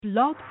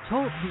Blog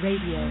Talk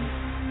Radio.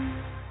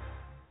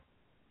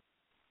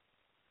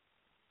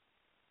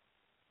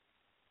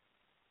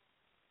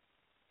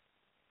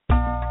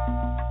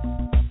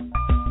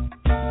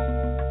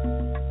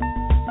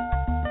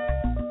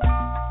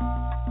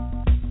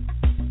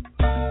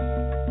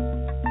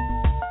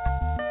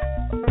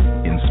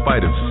 In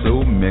spite of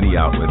so many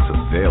outlets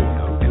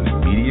available in the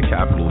media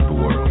capital of the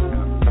world,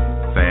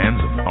 fans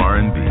of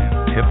R&B,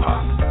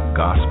 hip-hop,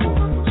 gospel,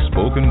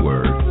 spoken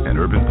word, and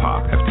urban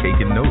pop have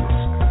taken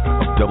notice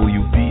of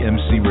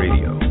WBMC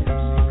Radio.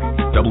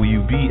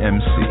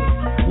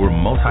 WBMC, we're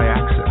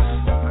multi-access.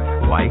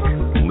 Like,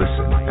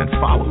 listen, and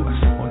follow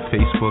us on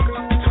Facebook,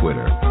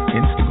 Twitter,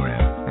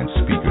 Instagram, and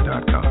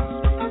Speaker.com.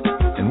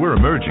 And we're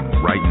emerging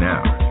right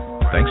now,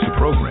 thanks to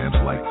programs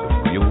like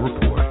The Real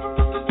Report,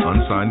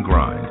 Unsigned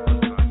Grind,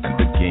 and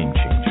The Game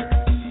Changer.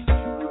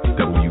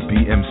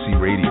 WBMC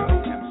Radio,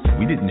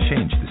 we didn't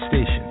change the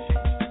station,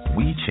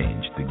 we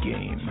changed the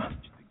game.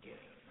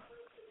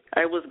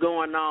 Hey, what's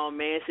going on,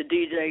 man? It's your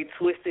DJ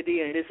Twisted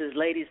D, and this is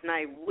Ladies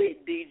Night with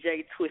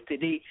DJ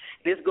Twisted D.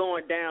 This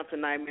going down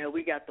tonight, man.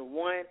 We got the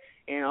one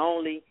and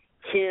only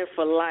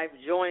KIN4LIFE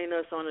joining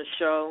us on the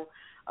show.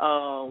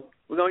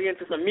 We're going to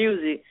get into some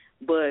music,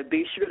 but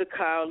be sure to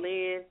call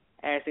in,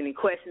 ask any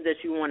questions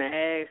that you want to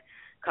ask.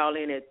 Call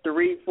in at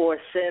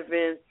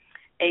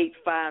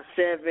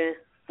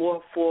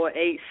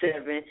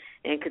 347-857-4487,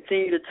 and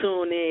continue to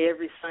tune in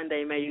every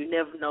Sunday, man. You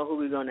never know who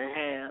we're going to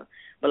have.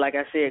 But like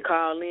I said,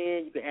 call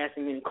in. You can ask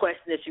me any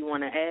questions that you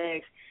want to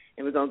ask,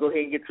 and we're going to go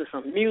ahead and get to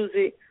some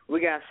music. We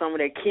got some of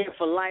that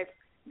KIN4LIFE,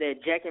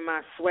 that Jack and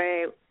My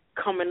Swag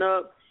coming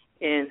up.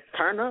 And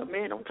turn up,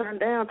 man. Don't turn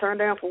down. Turn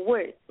down for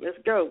what? Let's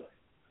go.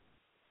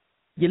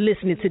 You're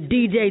listening to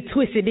DJ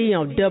Twisted D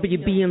on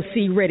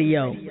WBMC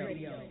Radio.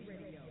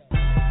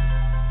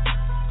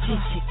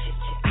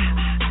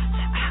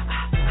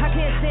 I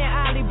can't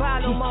stand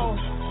Alibaba no more.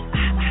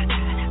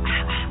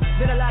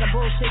 Been a lot of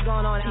bullshit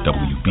going on out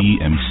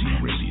WBMC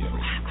Radio.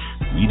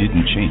 We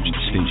didn't change the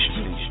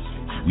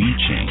station. We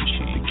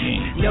changed the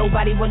game.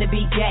 Nobody wanna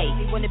be gay,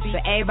 but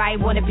everybody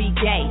wanna be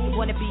gay.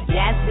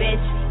 Yes,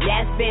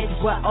 bitch,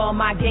 what all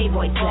my gay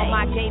boys say.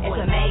 It's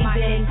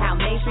amazing how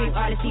mainstream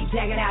artists keep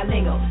tagging out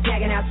lingo,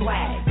 tagging out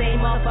swag. Same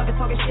motherfuckers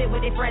talking shit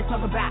with their friends,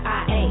 talking about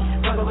I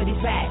ain't fucking with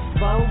these facts.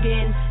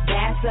 Bogan,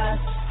 that's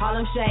us.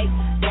 Harlem Shake,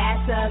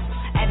 that's us.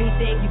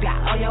 Everything you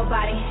got on your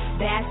body,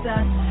 that's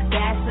us,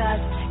 that's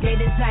us. Gay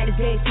designers,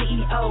 gay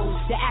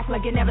CEOs, they act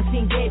like you never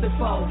seen gay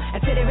before.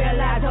 Until they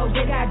realize, oh,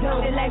 they got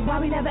dough. They like,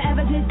 why we never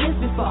ever did this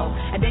before?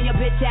 And then your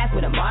bitch ass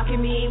wanna market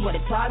me,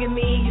 wanna target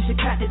me. You should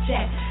cut the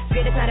check.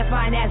 Scared to try to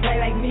find ass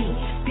like me.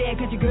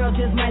 Scared cause your girl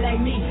just might like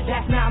me.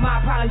 That's not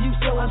my problem, you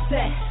so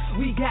upset.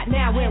 We got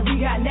now and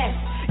we got next.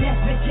 Yes,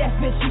 bitch, you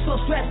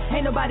so stressed.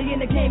 Ain't nobody in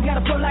the game got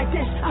a flow like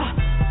this.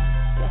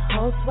 The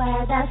whole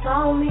swag that's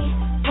on me.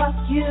 Fuck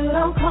you,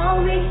 don't call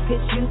me. Cause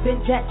you've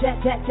been checking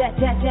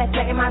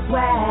my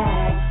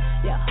swag.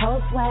 Your whole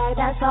swag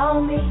that's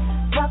on me.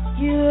 Fuck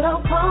you,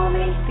 don't call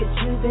me. Cause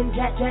you've been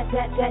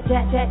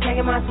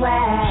checking my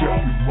swag.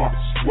 Checking my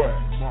swag.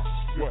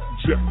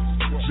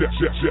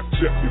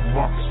 Checking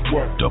my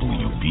swag.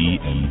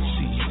 WBMC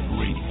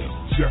Radio.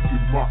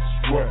 Checking my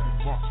swag.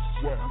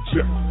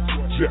 Checking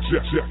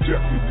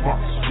my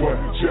swag.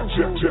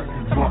 Checking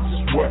my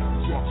swag.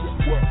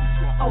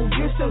 Oh,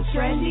 you're so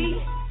trendy,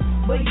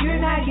 but you're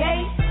not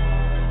gay.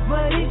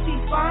 But if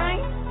she's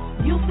fine,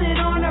 you sit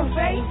on her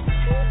face.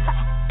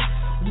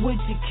 Would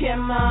you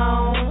come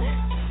on?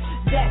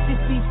 That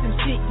could be some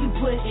shit you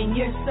put in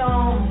your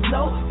song.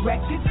 Low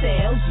record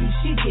sales, you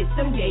should get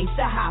some gays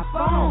to hop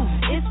on.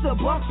 It's a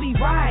bumpy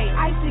ride,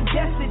 I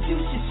suggest that you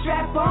should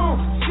strap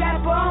on.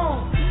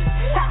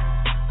 Ha!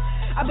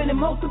 I've been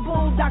in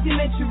multiple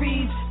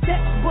documentaries,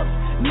 textbooks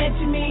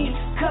mention me,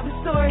 cover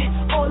story,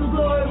 all the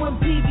glory. When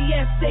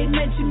PBS they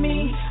mention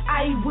me,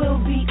 I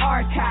will be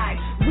archived,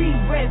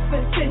 reread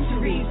for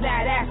centuries.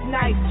 Now that's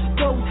nice,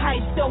 those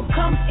heights don't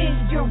come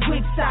in your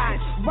wig size.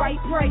 Right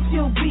price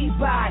you'll be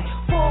by,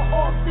 fall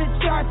off the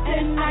charts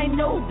and I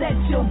know that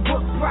you'll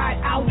book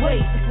pride. I'll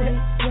wait.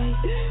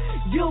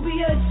 You'll be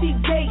a cheap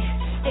date,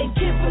 and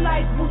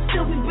KIN4LIFE will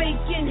still be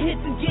baking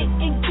hits and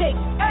getting cake.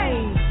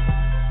 Hey.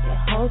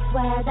 Whole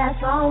swag that's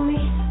on me.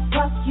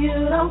 Fuck you,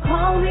 don't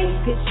call me.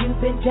 Cause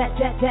you've been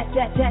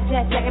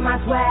checking my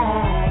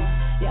swag.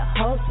 Your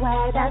whole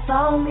swag that's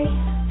on me.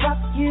 Fuck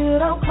you,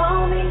 don't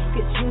call me.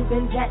 Cause you've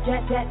been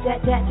checking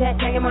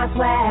my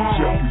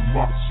swag. Checking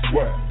my swag.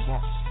 Checking my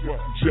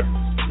swag.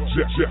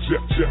 Checking my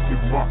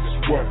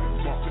swag.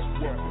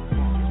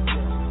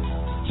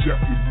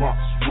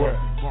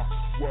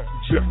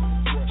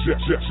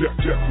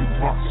 Checking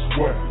my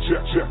swag.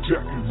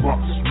 Checking my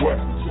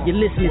swag. You're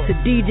listening to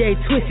DJ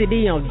Twisted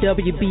D on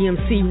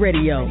WBMC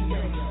Radio.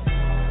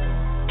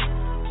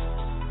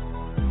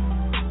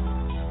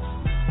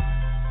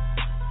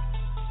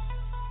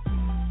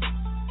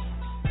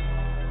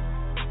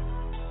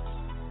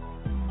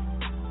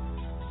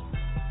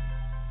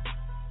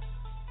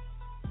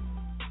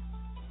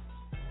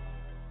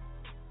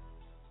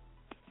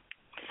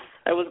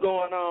 Hey, what's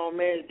going on,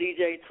 man? It's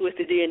DJ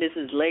Twisted D, and this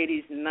is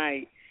Ladies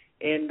Night.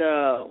 And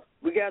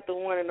we got the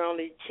one and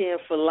only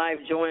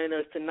KIN4LIFE joining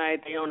us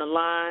tonight. They on the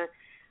line.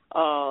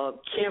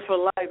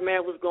 KIN4LIFE,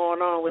 man, what's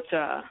going on with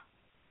y'all?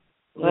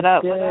 What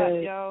up,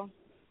 yo?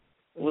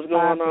 What's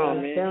going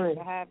on, man? Thanks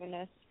for having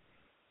us.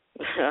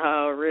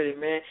 Already,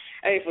 man.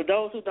 Hey, for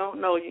those who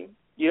don't know you,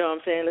 you know what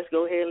I'm saying, let's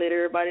go ahead and let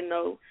everybody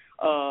know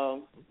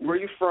where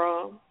you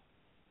from.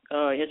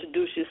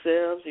 Introduce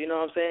yourselves, you know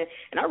what I'm saying?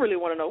 And I really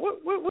want to know,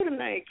 where the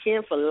name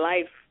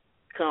KIN4LIFE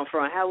come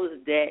from? How was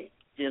that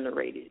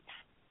generated?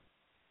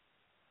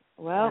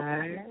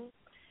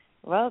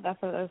 Well,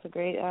 that's a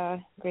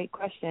great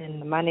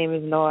question. My name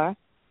is Nora.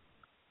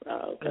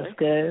 Okay. That's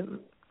good.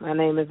 My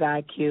name is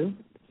IQ.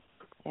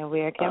 And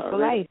we are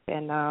KIN4LIFE.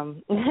 And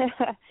we're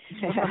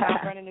from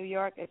Mount Vernon, New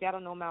York. If y'all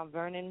don't know Mount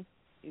Vernon,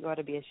 you got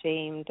to be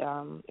ashamed.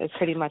 It's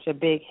pretty much a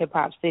big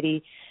hip-hop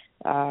city.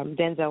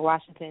 Denzel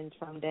Washington's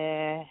from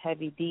there,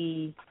 Heavy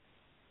D,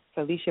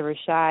 Felicia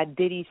Rashad,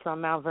 Diddy's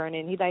from Mount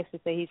Vernon. He likes to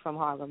say he's from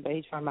Harlem, but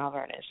he's from Mount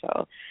Vernon.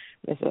 So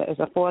it's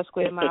a 4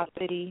 square mile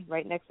city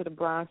right next to the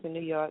Bronx in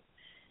New York,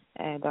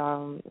 and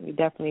we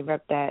definitely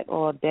rep that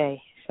all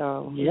day.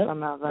 So yep. From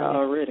Mount Vernon.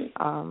 Already.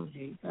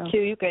 Q,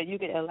 you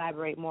could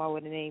elaborate more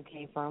where the name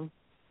came from.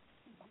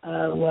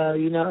 Well,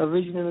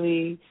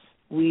 originally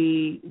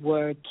we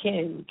were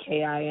kin,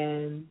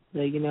 K-I-N, the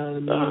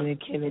meaning of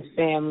kin is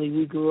family.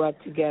 We grew up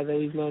together.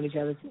 We've known each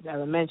other since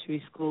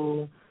elementary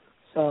school.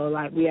 So,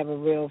 we have a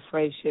real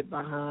friendship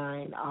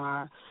behind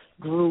our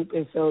group.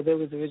 And so there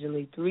was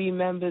originally 3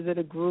 members of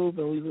the group,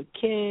 and we were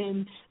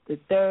kin. The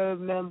third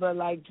member,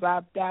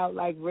 dropped out,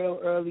 real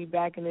early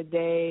back in the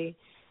day.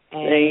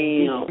 And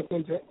you know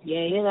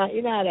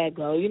how that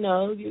go.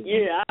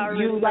 I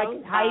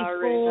high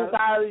school,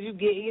 college, you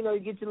get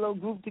your little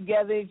group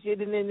together and shit,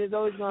 and then there's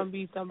always gonna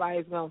be somebody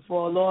that's gonna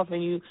fall off,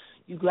 and you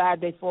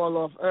glad they fall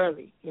off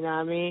early. You know what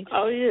I mean?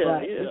 Oh yeah,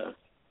 but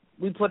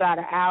we put out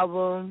an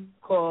album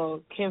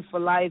called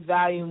KIN4LIFE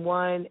Volume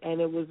 1,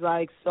 and it was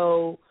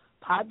so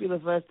popular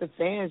for us. The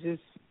fans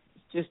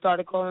just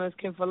started calling us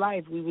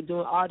KIN4LIFE. We were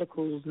doing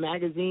articles,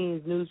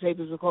 magazines,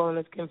 newspapers were calling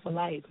us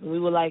KIN4LIFE, and we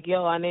were like,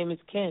 "Yo, our name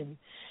is Kin."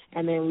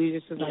 And then we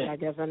just was like, I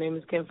guess our name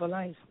is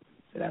KIN4LIFE.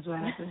 So that's what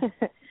happened.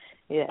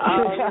 Yeah.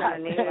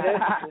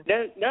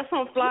 That's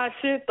some fly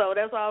shit, though.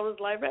 That's why I was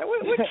like, man,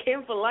 where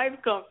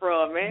KIN4LIFE come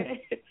from, man?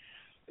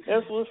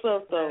 That's what's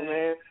up, though,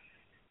 man.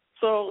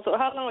 So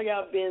how long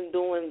y'all been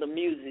doing the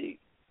music?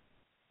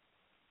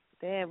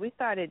 Yeah, we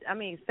started,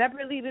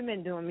 separately we've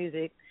been doing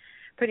music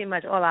pretty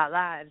much all our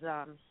lives.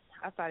 I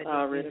started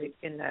doing music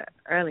in the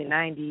early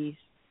 90s,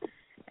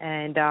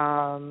 and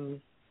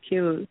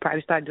Q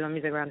probably started doing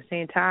music around the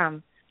same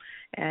time.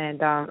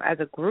 And as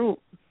a group,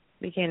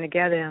 we came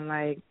together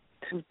in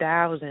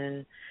 2000,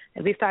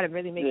 and we started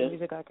really making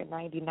music in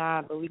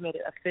 '99. But we made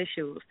it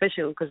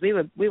official because we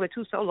were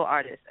 2 solo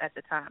artists at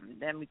the time. And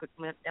then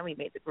we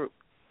made the group,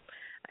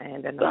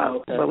 and then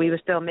but we were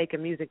still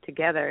making music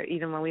together.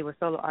 Even when we were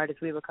solo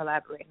artists, we were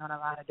collaborating on a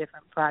lot of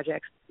different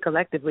projects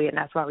collectively, and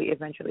that's why we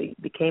eventually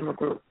became a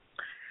group.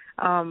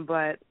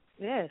 But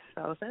yeah,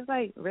 so since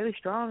really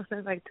strong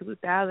since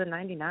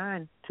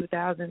 2000,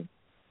 2000.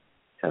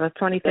 So that's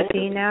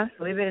 2015 now.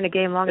 So we've been in the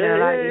game longer than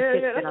a lot of these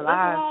kids been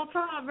alive. That's a long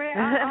time, man.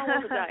 I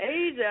don't want to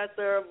age out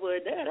there,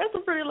 but that's a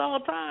pretty long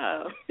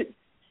time.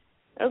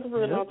 That's a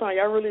pretty long time.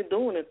 Y'all really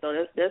doing it though.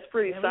 That's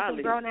pretty solid.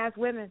 We some grown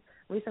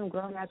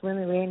ass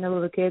women. We ain't no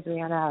little kids.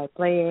 We know how to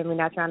play it. We're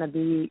not trying to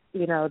be,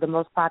 the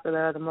most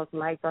popular, the most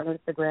liked on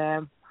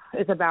Instagram.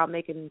 It's about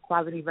making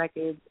quality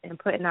records and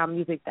putting out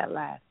music that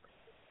lasts.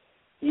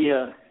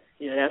 Yeah.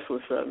 Yeah, that's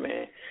what's up,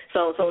 man.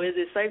 So is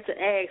it safe to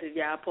ask if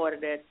y'all part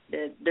of that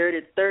Dirty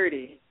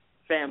 30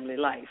 family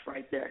life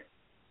right there?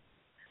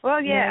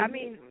 Well, yeah,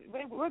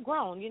 we're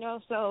grown,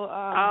 so...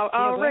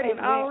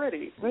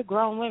 already. We're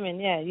grown women,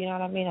 yeah, you know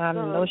what I mean?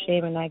 No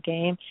shame in that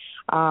game.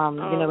 We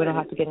don't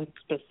have to get into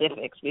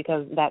specifics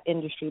because that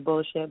industry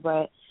bullshit,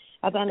 but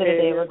at the end of the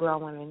day, we're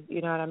grown women,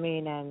 you know what I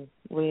mean? And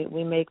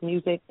we make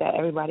music that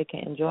everybody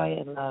can enjoy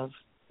and love.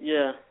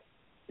 Yeah,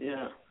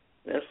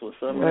 that's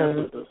what's up, man.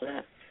 That's what's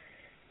up.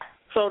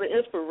 So the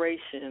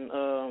inspiration,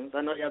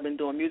 I know y'all been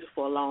doing music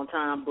for a long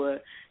time,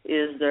 but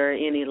is there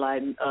any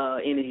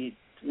any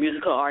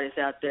musical artists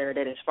out there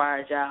that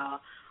inspired y'all,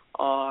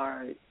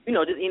 or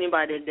just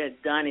anybody that's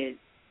done it?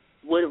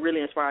 What really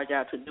inspired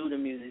y'all to do the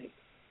music?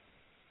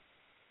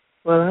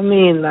 Well,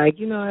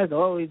 as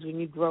always, when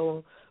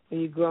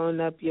you're growing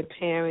up, your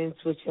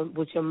parents, with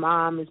your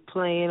mom is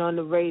playing on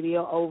the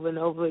radio over and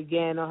over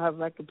again on her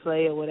record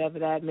player, whatever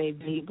that may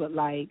be. But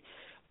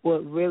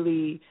what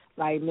really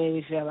made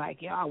me feel I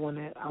want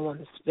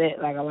to spit,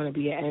 I want to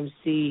be an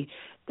MC.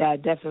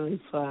 That definitely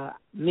for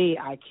me,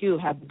 IQ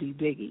had to be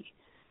Biggie,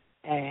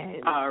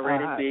 and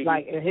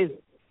Biggie.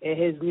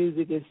 His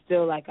music is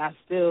still I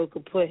still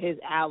could put his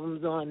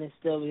albums on and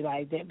still be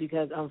like that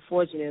because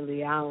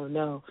unfortunately I don't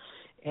know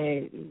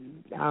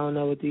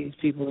what these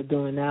people are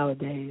doing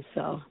nowadays.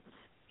 So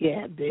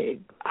yeah,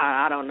 Big.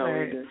 I don't know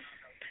either.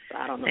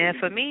 I don't know. And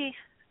for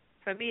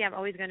me, I'm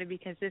always going to be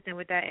consistent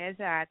with that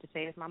answer. I have to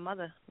say it's my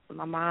mother.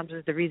 My mom's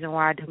is the reason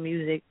why I do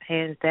music,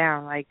 hands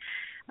down. Like,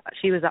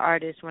 she was an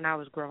artist when I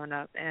was growing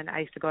up, and I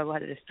used to go over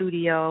to the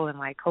studio and,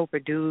 like,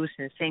 co-produce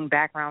and sing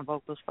background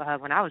vocals for her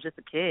when I was just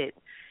a kid.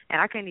 And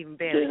I couldn't even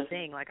barely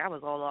sing. Like, I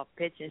was all off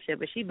pitch and shit,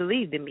 but she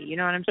believed in me, you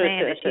know what I'm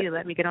saying? And she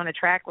let me get on the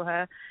track with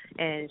her,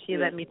 and she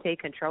let me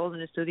take control in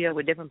the studio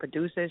with different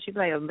producers. She'd be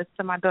like, oh, listen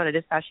to my daughter,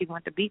 this is how she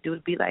wants the beat, do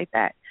it be like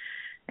that.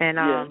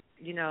 And,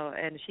 you know,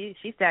 and she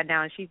sat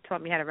down and she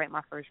taught me how to write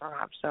my first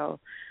rhyme. So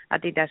I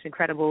think that's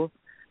incredible.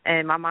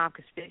 And my mom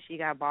could spit. She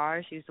got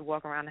bars. She used to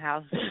walk around the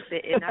house and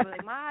spit. And I'd be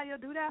like, Ma, you'll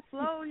do that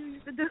flow you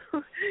used to do.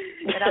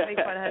 And I make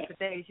fun of her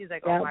today. She's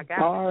like, oh, my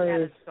God, she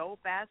had a so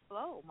fast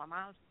flow. My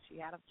mom, she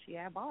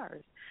had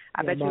bars.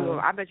 I bet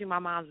you my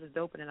mom's is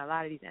doper than a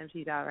lot of these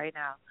MCs out right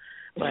now.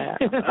 But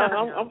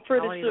I'm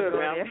pretty sure,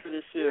 man. I'm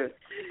pretty sure.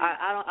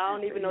 I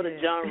don't even know the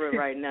genre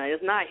right now.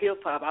 It's not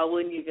hip hop. I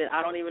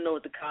don't even know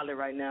what to call it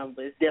right now,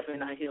 but it's definitely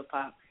not hip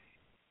hop.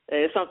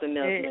 It's something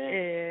else,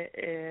 man.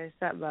 It's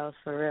something else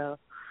for real.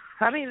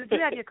 I mean, you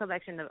have your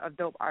collection of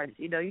dope artists.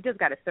 You know, you just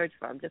got to search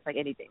for them, just like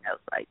anything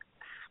else. Like,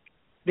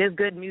 there's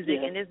good music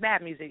and there's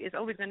bad music. It's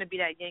always going to be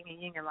that yin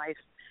and yang in life.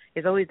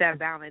 It's always that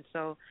balance.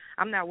 So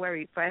I'm not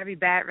worried. For every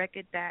bad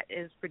record that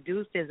is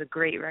produced, there's a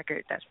great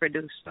record that's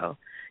produced. So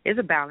it's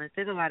a balance.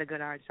 There's a lot of good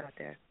artists out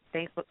there.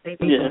 Thankful.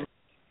 Yeah.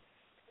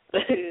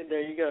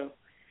 There you go.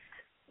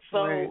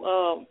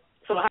 So,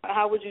 so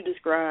how would you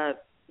describe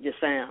your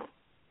sound?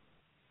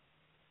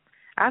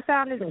 Our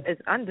sound is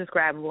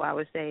undescribable, I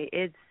would say.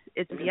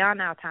 It's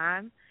beyond our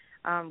time.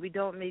 We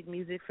don't make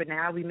music for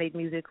now. We make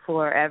music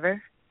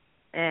forever.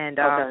 And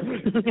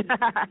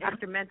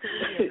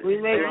instrumentally. We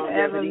make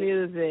forever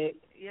music.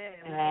 Yeah,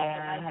 we make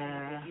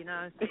music, you know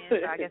what I'm saying?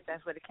 So I guess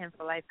that's where the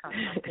KIN4LIFE comes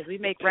from. Because we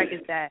make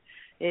records that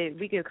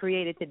we could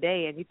create it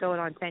today, and you throw it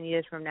on 10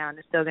 years from now, and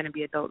it's still going to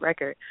be a dope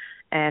record.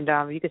 And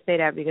you could say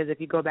that because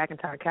if you go back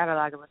into our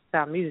catalog and listen to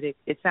our music,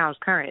 it sounds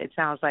current. It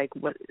sounds like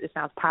it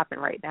sounds popping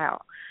right now.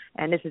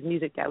 And this is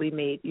music that we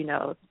made,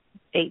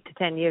 8 to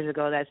 10 years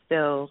ago that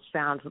still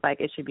sounds like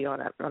it should be on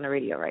the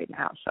radio right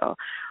now. So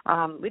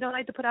we don't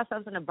like to put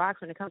ourselves in a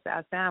box when it comes to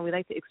our sound. We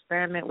like to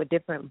experiment with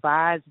different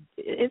vibes.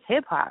 It's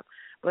hip hop,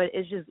 but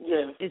it's just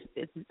it's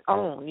its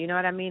own. You know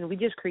what I mean? We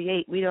just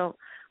create. We don't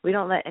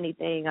let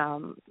anything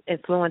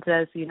influence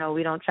us. We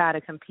don't try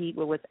to compete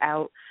with what's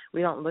out.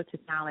 We don't look to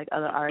sound like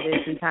other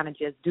artists. We kind of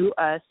just do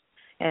us.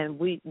 And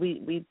we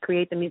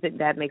create the music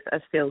that makes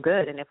us feel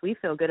good. And if we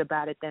feel good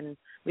about it, then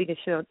we can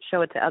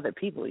show it to other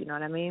people. You know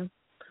what I mean?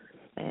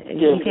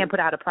 And you can't put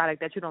out a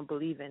product that you don't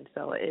believe in.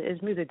 So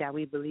it's music that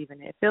we believe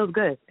in. It feels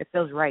good. It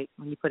feels right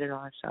when you put it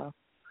on. So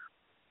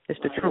it's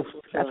the truth.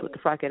 That's what the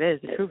fuck it is.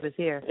 The truth is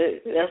here.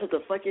 That's what the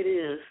fuck it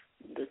is.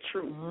 The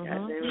truth.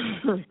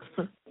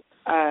 Mm-hmm.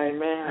 All right,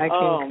 man. I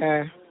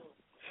concur.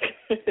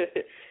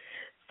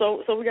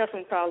 So we got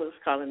some callers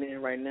calling in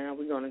right now.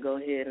 We're going to go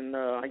ahead and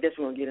I guess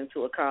we're going to get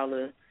into a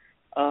caller.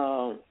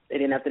 And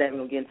then after that, we're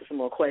going to get into some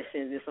more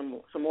questions and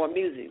some more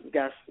music. We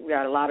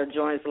got a lot of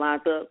joints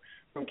lined up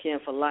from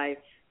KIN4LIFE.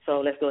 So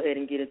let's go ahead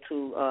and get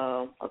into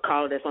a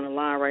caller that's on the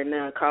line right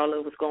now.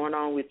 Caller, what's going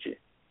on with you?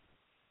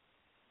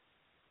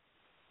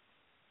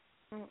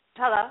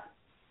 Hello.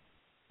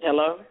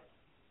 Hello.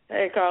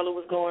 Hey, caller,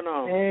 what's going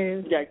on?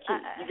 Hey.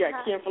 You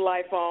got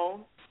KIN4LIFE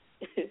on.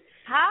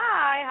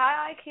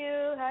 Hi,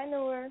 IQ. Hi,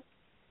 Noor.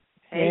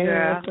 Hey,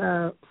 girl. What's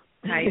up?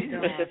 How you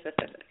doing?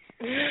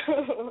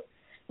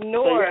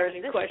 Noor,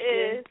 so this question?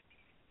 is.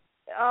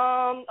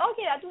 I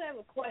do have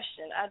a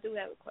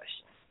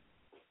question.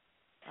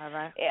 All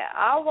right. Yeah,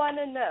 I want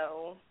to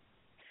know.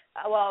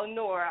 Well,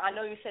 Noor, I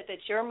know you said that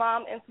your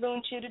mom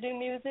influenced you to do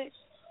music,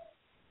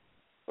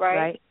 right?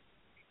 Right.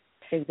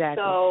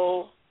 Exactly.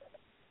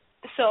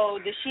 So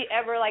did she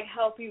ever,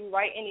 help you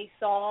write any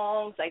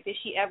songs? Did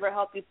she ever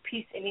help you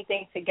piece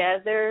anything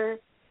together?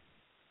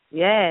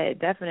 Yeah,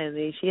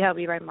 definitely. She helped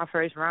me write my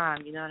first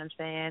rhyme, you know what I'm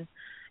saying?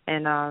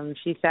 And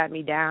she sat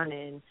me down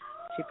and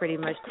she pretty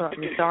much taught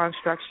me song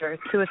structure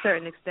to a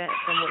certain extent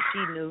from what she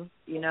knew,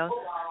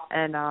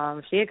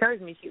 And she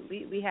encouraged me.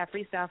 We have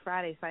Freestyle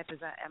Friday ciphers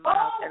at my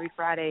house every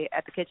Friday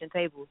at the kitchen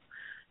table.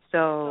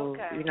 So,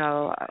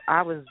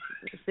 I was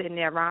sitting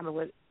there rhyming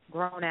with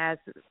grown-ass,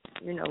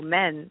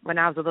 men when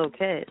I was a little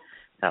kid.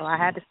 So I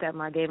had to step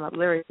my game up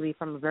lyrically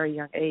from a very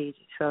young age.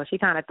 So she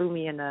kind of threw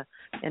me in the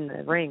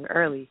ring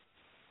early.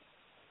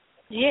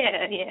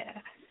 Yeah.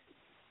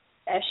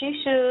 As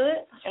she should.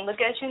 And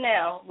look at you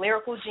now,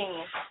 lyrical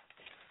genius.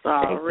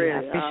 Really? I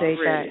appreciate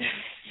that.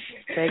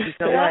 Thank you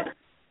so much.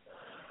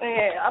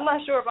 Yeah, I'm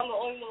not sure if I'm the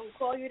only one who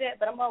call you that,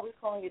 but I'm always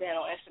calling you that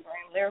on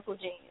Instagram, lyrical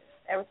genius.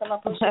 Every time I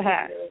post you.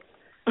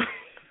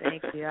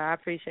 Thank you. I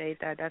appreciate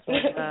that. That's what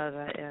it does.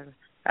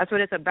 That's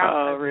what it's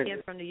about. Really?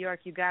 Kids from New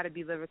York, you got to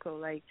be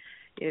lyrical.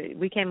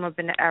 We came up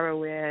in the era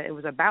where it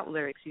was about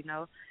lyrics, and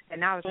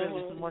now it's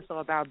really more so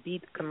about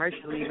beats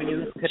commercially when you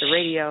listen to the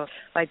radio.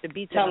 The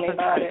beats are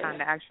sometimes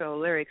the actual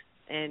lyrics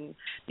and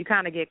you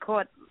kind of get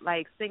caught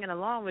like singing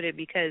along with it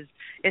because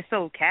it's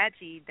so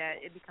catchy that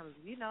it becomes,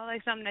 you know,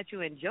 like something that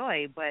you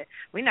enjoy. But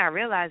we're not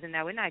realizing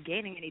that we're not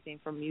gaining anything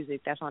from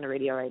music that's on the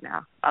radio right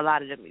now. A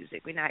lot of the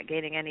music, we're not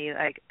getting any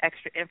like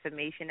extra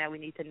information that we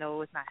need to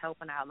know. It's not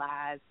helping our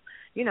lives.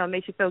 You know, it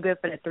makes you feel good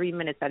for the 3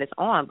 minutes that it's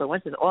on, but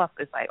once it's off,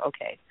 it's like,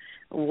 okay,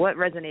 what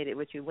resonated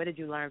with you? What did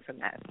you learn from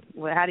that?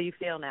 Well, how do you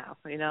feel now?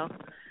 You know.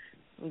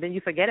 And then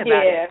you forget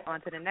about it on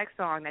to the next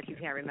song that you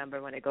can't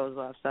remember when it goes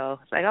off. So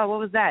it's like, oh,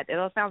 what was that? It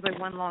all sounds like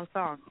one long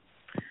song.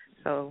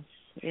 So,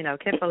 you know,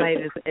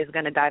 KIN4LIFE is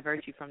going to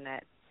divert you from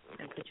that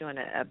and put you in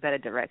a better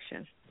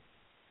direction.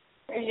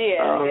 That's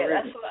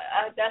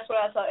what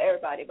I tell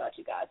everybody about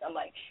you guys. I'm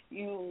like,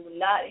 you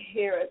not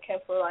hear a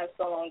KIN4LIFE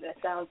song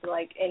that sounds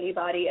like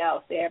anybody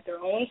else. They have their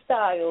own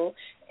style,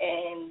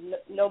 and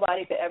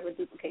nobody could ever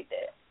duplicate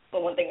that.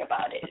 For one thing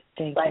about it,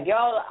 like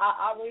y'all,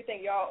 I really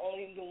think y'all are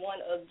only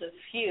one of the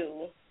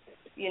few,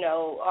 you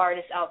know,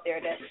 artists out there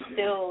that's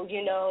still,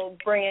 you know,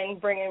 bringing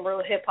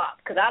real hip hop.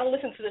 Because I don't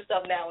listen to this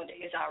stuff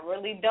nowadays. I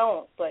really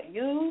don't. But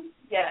you,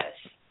 yes.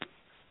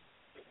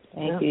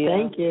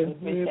 Thank you.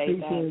 We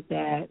appreciate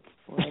that.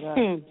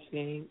 Well,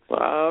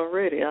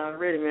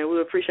 already, man.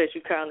 We appreciate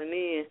you calling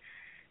in.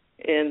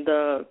 And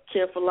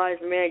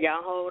KIN4LIFE, man,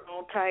 y'all hold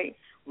on tight.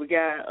 We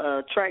got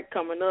a track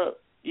coming up.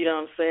 You know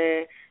what I'm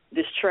saying?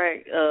 This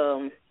track,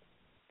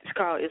 it's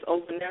called It's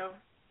Over Now.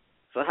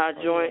 So hot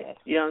joint,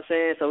 you know what I'm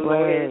saying? So we're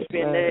going to go ahead and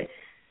spin that.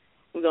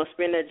 We're going to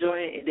spin that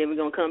joint, and then we're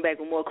going to come back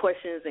with more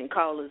questions and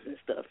callers and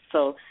stuff.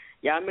 So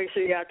y'all make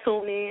sure y'all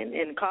tune in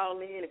and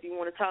call in if you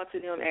want to talk to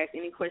them, ask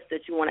any questions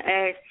that you want to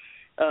ask.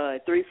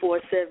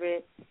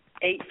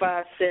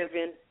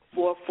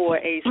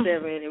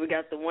 347-857-4487. And we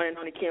got the one and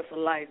only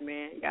KIN4LIFE,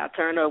 man. Y'all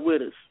turn up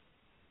with us.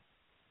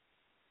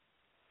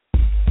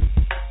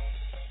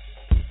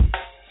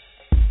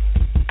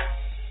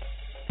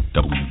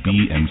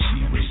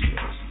 WBMC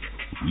Radio.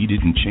 We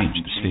didn't change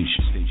the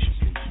station.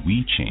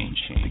 We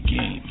changed the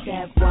game.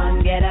 Step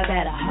one, get a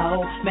better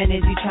hoe. Man, is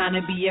you trying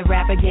to be a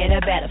rapper, get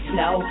a better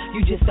flow.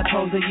 You just a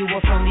poser, you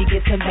a phony, get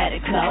some better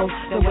clothes.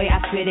 The way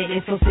I spit it is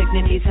so sick,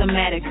 it needs some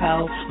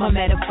medical. My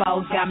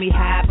metaphors got me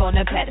high up on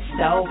a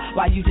pedestal,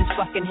 while you just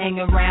fucking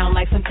hang around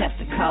like some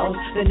testicles.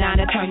 The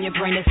 9 to turn your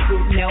brain to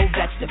fruit, no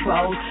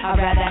vegetables. I'd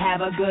rather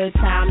have a good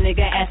time,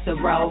 nigga, as the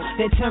road.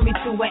 Then turn me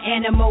to an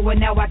animal, and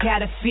now I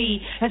gotta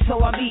feed. And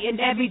so I'm eating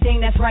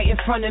everything that's right in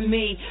front of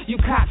me. You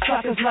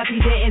cocksuckers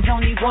lucky there is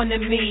only one of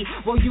me.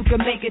 Well, you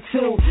can make it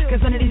too, cause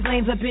none of these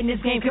lames up in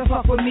this game can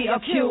fuck with me or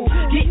Q.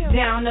 Get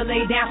down or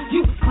lay down,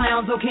 you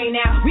clowns, okay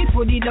now. We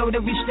fully know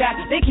that we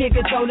strapped, they can't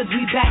control us, we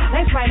back.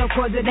 Like spinal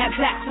cords of that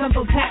sack,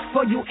 simple tax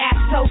for you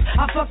assholes.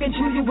 I fucking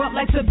chew you up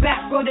like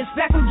tobacco, then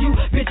spackle you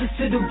bitches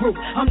to the roof.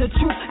 I'm the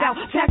truth, I'll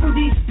tackle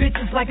these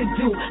bitches like a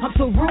dude. I'm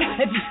so rude,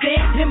 if you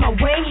stand in my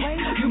way,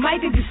 you might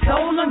think you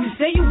stole them. You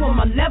say you on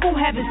my level,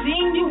 haven't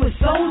seen you in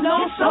so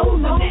long. It's over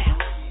now.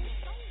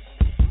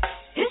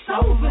 It's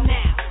over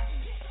now.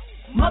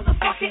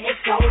 Motherfucker,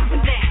 it's over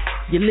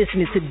now. You're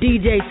listening to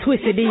DJ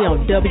Twisted E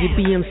on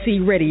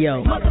WBMC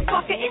Radio.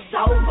 Motherfucker, it's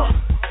over.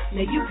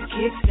 Now you can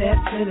kick step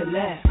to the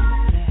left.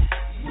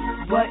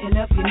 Button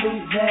up your new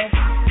vest.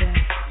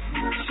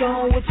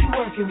 Show 'em what you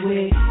working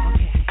with.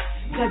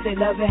 Cause they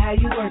love it how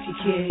you work it,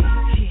 kid.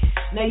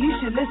 Now you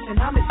should listen,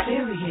 I'm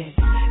serious.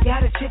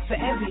 Got a chick for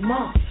every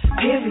month,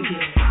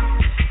 period.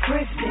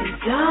 Kristen,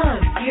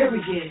 done,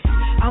 furious.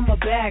 I'm a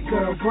bad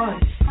girl, run,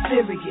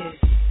 serious.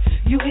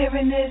 You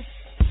hearing this?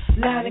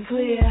 Loud and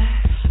clear,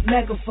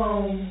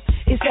 megaphone,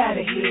 it's out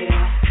of here.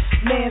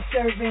 Man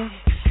serving,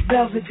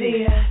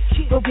 Belvedere,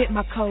 go get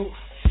my coat,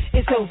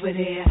 it's over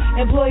there.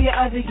 Employer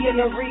of the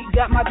year, Reed,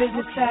 got my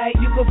business tight.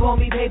 You can call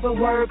me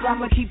paperwork,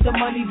 I'ma keep the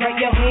money right.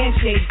 Your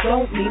handshakes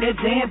don't mean a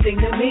damn thing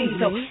to me.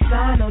 So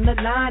sign on the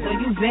line or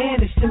you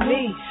vanish to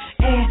me.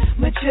 And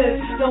mature,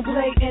 don't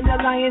play in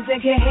the Lions and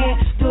can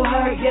handle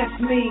her, yes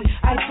me.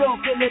 I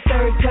talk in the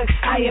third cause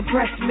I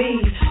impress me.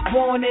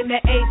 Born in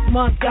the 8th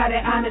month, got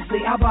it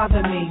honestly, I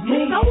bother me.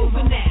 It's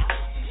over now.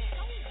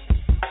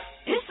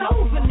 It's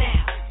over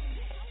now.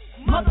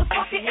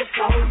 Motherfucker, it's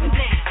over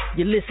now.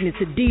 You're listening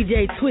to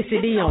DJ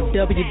Twisted E on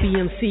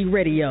WBMC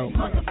Radio.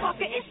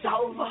 Motherfucker, it's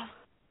over.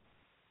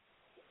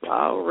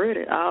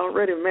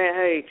 Already, man.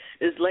 Hey,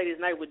 it's Ladies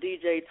Night with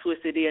DJ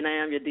Twisted E, and I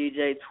am your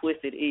DJ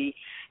Twisted E.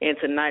 And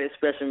tonight is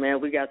special, man.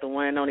 We got the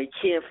one and only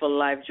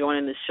KIN4LIFE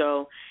joining the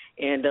show.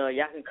 And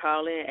y'all can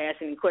call in,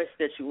 ask any questions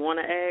that you want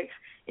to ask,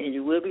 and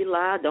you will be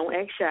live. Don't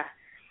act shy.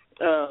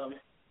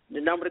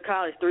 The number to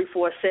call is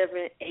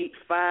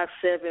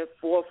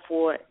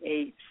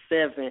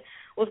 347-857-4487.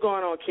 What's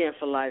going on,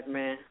 KIN4LIFE,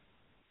 man?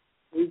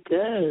 We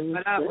good.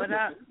 What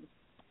up?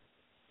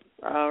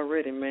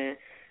 Already, man.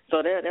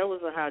 So that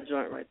was a hot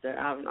joint right there.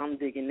 I'm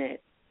digging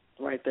that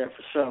right there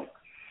for sure.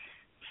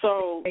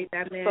 So,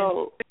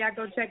 y'all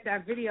go check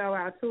that video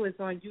out too. It's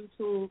on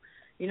YouTube.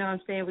 You know what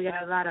I'm saying? We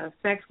got a lot of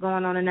effects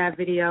going on in that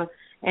video,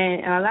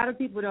 and a lot of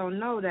people don't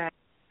know that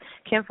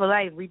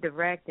KIN4LIFE, we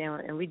direct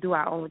and we do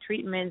our own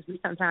treatments. We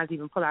sometimes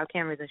even pull out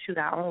cameras and shoot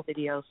our own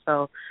videos.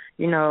 So,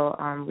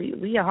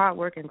 we a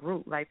hard-working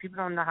group. Like, people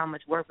don't know how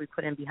much work we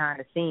put in behind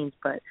the scenes,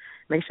 but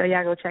make sure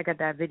y'all go check out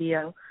that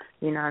video.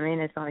 You know what I mean?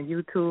 It's on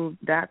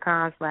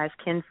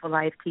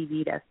youtube.com/KIN4LIFE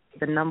TV. That's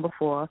the number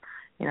 4.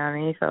 You know what I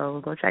mean?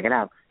 So go check it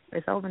out.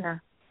 It's over now.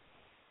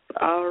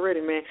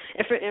 Already, man.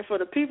 And for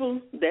the people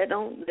that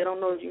don't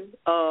know you,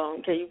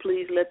 can you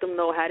please let them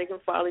know how they can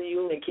follow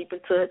you and keep in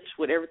touch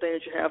with everything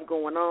that you have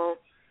going on?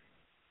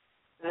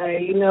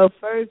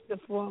 First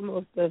and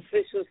foremost, the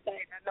official site.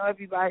 I know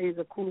everybody's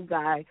a cool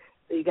guy,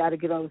 so you got to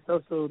get all the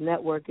social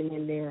networking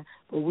in there.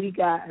 But we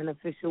got an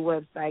official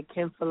website,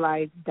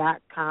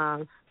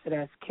 KIN4LIFE.com. So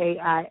that's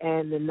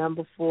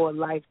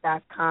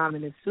KIN4life.com.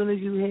 And as soon as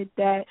you hit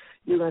that,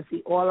 you're going to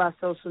see all our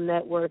social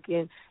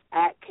networking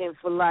at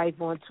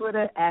KIN4LIFE on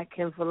Twitter, at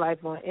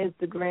KIN4LIFE on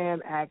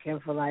Instagram, at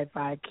KIN4LIFE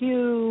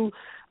IQ.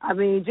 I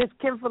mean, just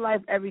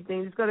KIN4LIFE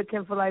everything. Just go to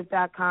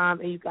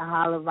KIN4life.com and you can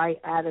holler right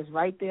at us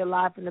right there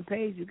live on the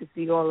page. You can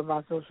see all of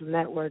our social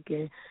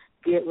networking,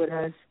 get with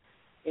us,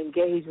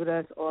 engage with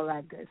us, all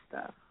that good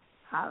stuff.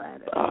 Holler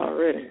at us.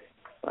 Already.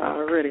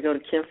 Go to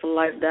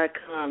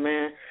KIN4life.com,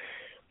 man.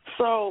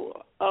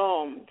 So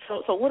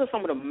what are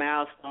some of the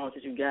milestones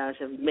that you guys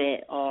have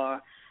met,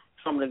 or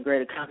some of the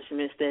great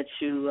accomplishments that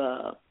you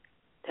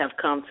have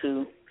come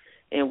to,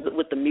 and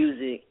with the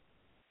music?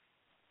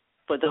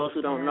 For those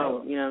who don't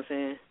know, you know what I'm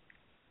saying?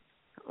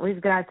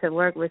 We've got to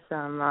work with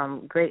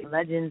some great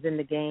legends in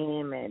the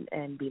game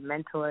and be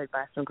mentored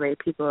by some great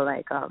people.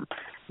 Like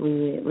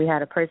we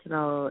had a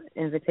personal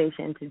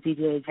invitation to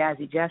DJ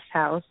Jazzy Jeff's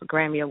house,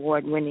 Grammy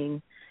Award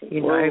winning.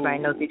 Everybody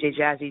knows DJ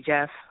Jazzy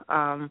Jeff.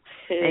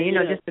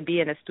 Just to be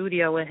in a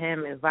studio with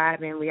him and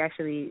vibing, we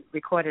actually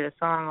recorded a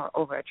song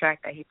over a track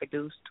that he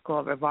produced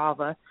called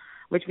Revolver,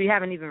 which we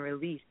haven't even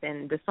released.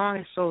 And the song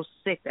is so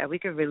sick that we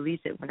could release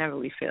it whenever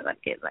we feel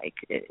like it. Like,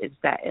 it's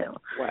that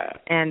ill. Wow.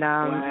 And,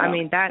 I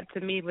mean, that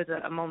to me was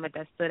a moment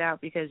that stood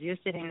out, because you're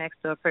sitting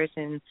next to a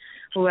person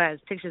who has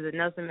pictures of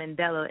Nelson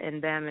Mandela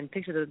in them and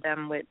pictures of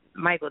them with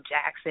Michael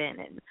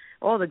Jackson and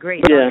all the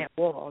greats on that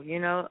wall.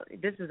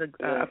 This is a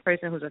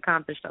person who's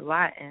accomplished a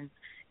lot, and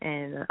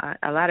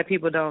a lot of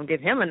people don't give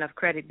him enough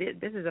credit.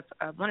 This is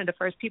one of the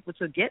first people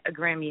to get a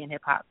Grammy in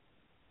hip-hop.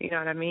 You know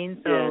what I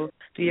mean? So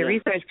do your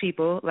research,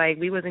 people. Like,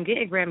 we wasn't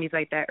getting Grammys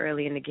like that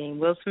early in the game.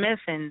 Will Smith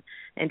and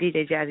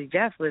DJ Jazzy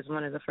Jeff was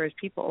one of the first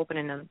people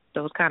opening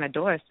those kind of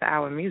doors to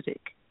our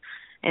music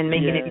and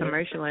making it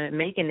commercial and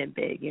making it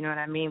big, you know what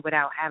I mean,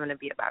 without having to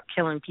be about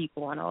killing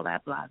people and all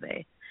that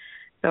blase.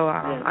 So,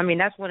 I mean,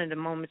 that's one of the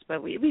moments,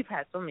 but we've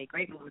had so many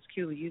great moments,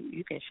 Q.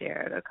 You can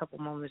share a couple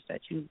moments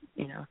that you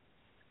know.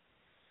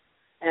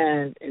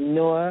 And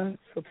Nora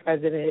for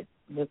president,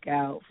 look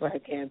out for her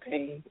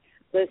campaign.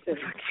 Listen,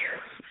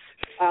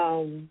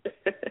 I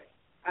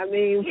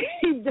mean,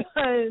 we've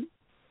done.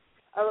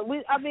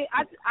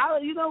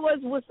 You know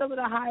what's some of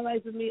the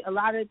highlights of me? A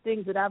lot of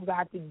things that I've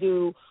got to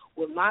do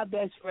with my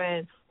best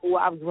friend, who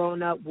I've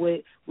grown up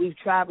with. We've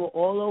traveled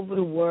all over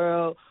the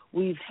world.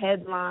 We've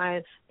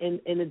headlined in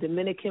the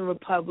Dominican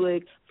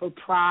Republic for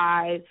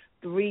Pride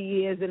 3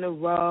 years in a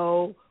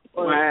row.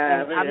 Wow,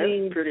 I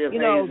mean, pretty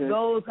amazing.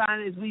 those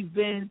kind of. We've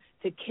been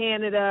to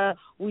Canada.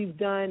 We've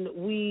done.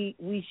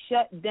 We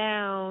shut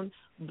down.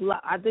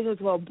 I think it was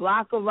called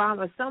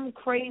Blockorama, something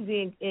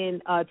crazy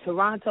in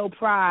Toronto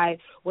Pride,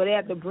 where they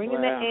had to bring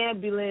in the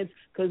ambulance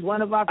because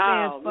one of our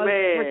fans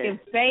freaking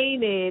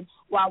fainted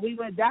while we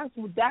went.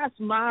 That's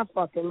my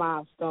fucking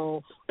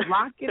milestone.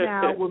 Rocking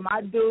out with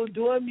my dude,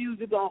 doing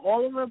music on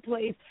all over the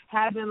place,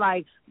 having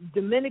like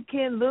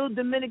little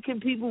Dominican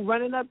people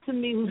running up to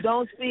me who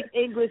don't speak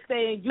English,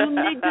 saying, "You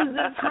niggas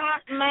is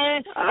hot,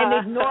 man," and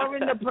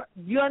ignoring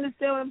you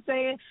understand what I'm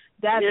saying?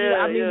 We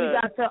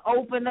got to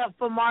open up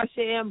for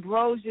Marsha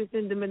Ambrosius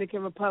in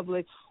Dominican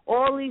Republic.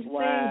 All these things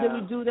that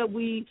we do, that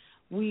we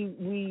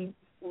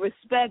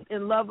respect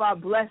and love our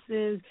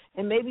blessings,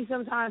 and maybe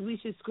sometimes we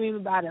should scream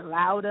about it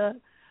louder.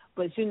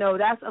 But,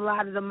 that's a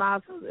lot of the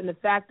milestones, and the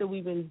fact that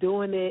we've been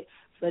doing it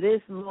for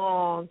this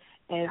long,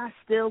 and I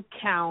still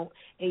count,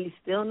 and you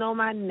still know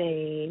my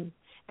name,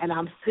 and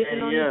I'm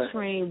sitting on the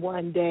train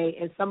one day,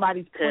 and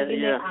somebody's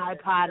pointing their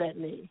iPod at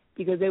me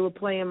because they were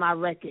playing my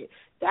record.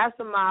 That's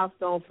a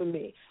milestone for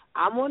me.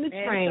 I'm on the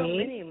train. So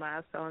many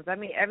milestones. I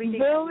mean, everything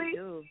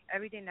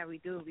that we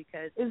do,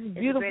 because it's a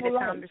great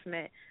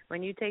accomplishment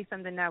when you take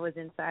something that was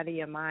inside of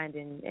your mind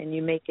and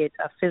you make it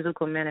a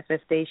physical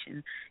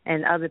manifestation,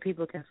 and other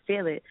people can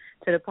feel it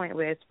to the point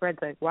where it spreads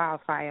like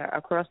wildfire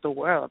across the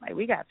world. Like,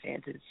 we got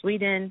fans in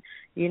Sweden,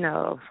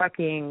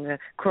 fucking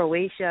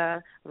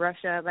Croatia,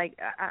 Russia. Like,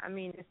 I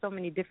mean, there's so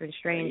many different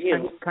strange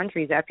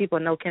countries that people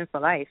know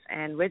KIN4LIFE,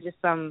 and we're just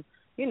some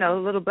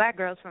little black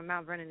girls from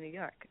Mount Vernon, New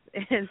York.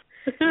 And,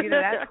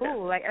 that's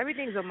cool. Like,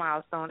 everything's a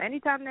milestone.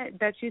 Anytime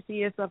that you see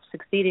yourself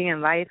succeeding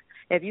in life,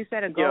 if you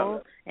set a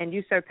goal and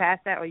you surpass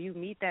that or you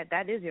meet that,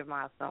 that is your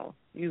milestone.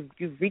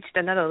 You've reached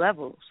another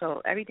level.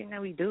 So everything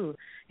that we do,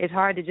 it's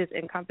hard to just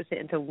encompass it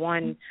into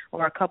one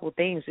or a couple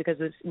things because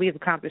we've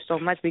accomplished so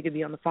much. We could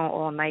be on the phone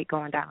all night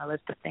going down a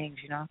list of things,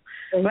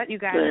 But you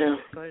guys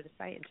go to the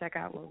site and check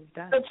out what we've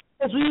done.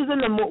 Because we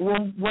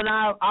was when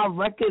our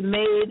record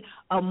made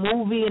a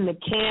movie in the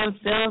Cannes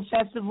Film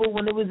Festival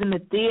when it was in the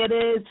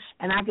theaters,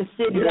 and I could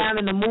sit down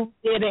in the movie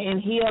theater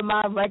and hear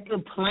my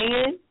record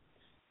playing.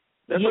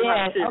 That's a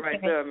lot of shit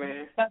right there,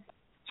 man.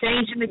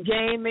 Changing the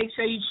game. Make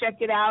sure you check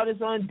it out.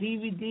 It's on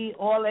DVD.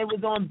 All it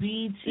was on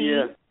BET.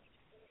 Yeah.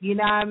 You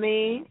know what I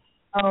mean?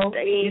 Oh,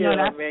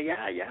 that's, man.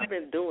 Y'all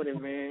been doing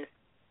it, man.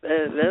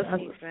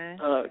 That's man.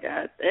 Oh,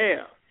 God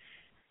damn.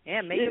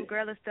 Yeah, Makeup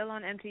Girl is still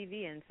on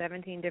MTV in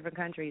 17 different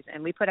countries,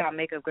 and we put out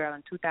Makeup Girl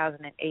in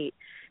 2008,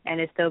 and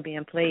it's still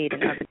being played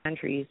in other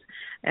countries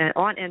and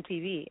on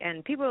MTV.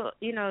 And people,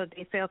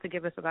 they fail to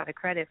give us a lot of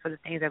credit for the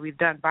things that we've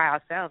done by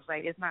ourselves.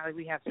 Like, it's not like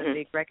we have some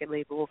big record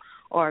label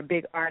or a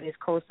big artist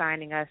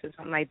co-signing us or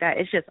something like that.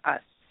 It's just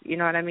us. You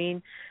know what I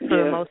mean?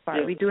 For the most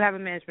part. We do have a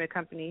management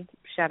company.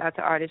 Shout out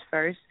to Artists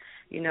First.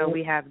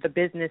 We have the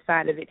business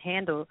side of it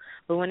handled.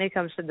 But when it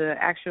comes to the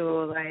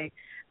actual, like,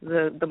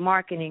 the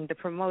marketing, the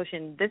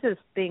promotion, this is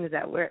things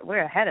that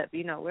we're ahead of.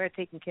 We're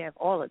taking care of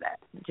all of that.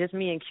 Just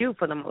me and Q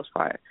for the most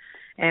part.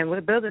 And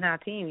we're building our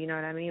team, you know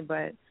what I mean?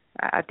 But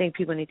I think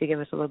people need to give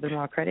us a little bit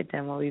more credit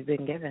than what we've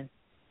been given.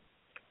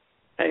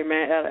 Hey,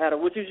 man, out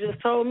of what you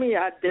just told me,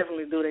 I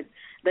definitely do that.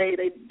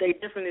 They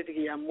definitely need to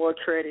give you more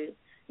credit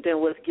than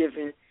what's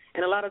given.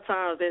 And a lot of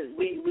times that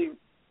we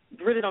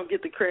really don't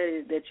get the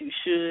credit that you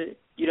should,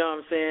 you know what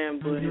I'm saying?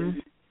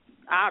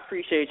 But I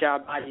appreciate y'all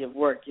body of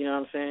work, you know what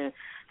I'm saying,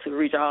 to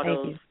reach all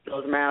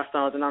those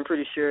milestones. And I'm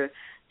pretty sure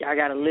y'all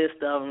got a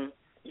list of them,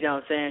 you know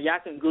what I'm saying? Y'all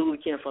can Google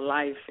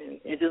KIN4LIFE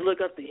and just look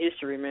up the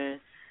history, man.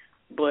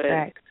 But,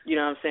 you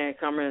know what I'm saying,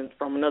 coming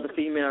from another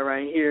female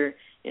right here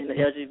in the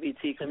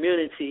LGBT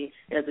community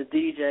as a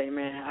DJ,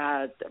 man,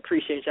 I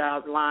appreciate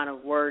y'all's line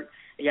of work.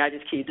 Y'all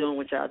just keep doing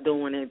what y'all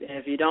doing. And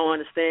if you don't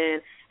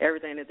understand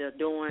everything that they're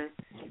doing,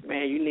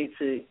 man, you need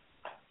to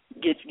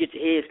get your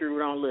head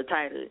screwed on a little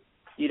tighter.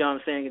 You know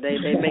what I'm saying? They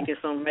making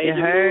some major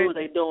moves.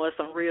 They doing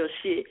some real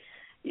shit.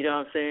 You know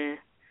what I'm saying?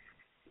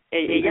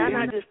 And y'all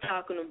not just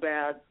talking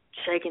about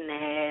shaking the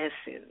ass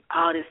and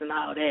all this and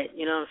all that.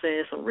 You know what I'm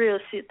saying? Some real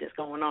shit that's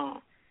going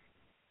on.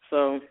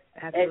 So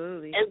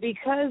absolutely.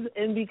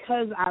 And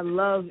because I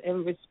love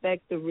and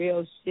respect the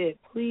real shit,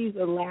 please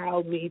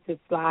allow me to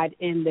slide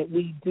in that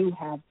we do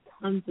have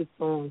tons of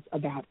songs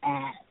about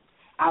ass.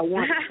 I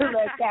want to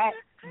let that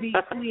be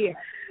clear.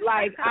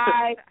 Like,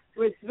 I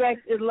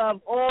respect and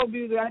love all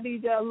music. I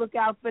need y'all to look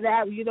out for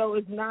that.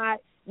 It's not,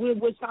 we're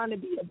trying to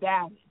be a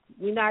balance.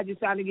 We're not just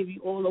trying to give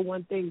you all of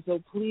one thing, so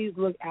please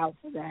look out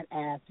for that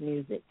ass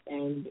music,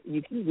 and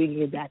we can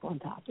get back on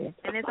topic.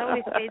 And it's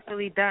always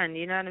faithfully done,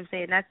 you know what I'm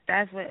saying?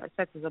 That's what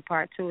sets us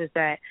apart, too, is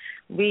that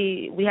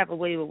we have a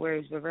way with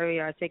words. We're very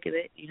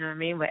articulate, you know what I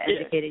mean? We're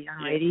educated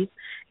young ladies,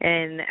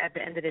 and at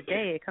the end of the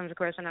day, it comes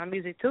across in our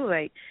music, too.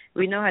 Like,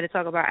 we know how to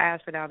talk about ass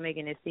without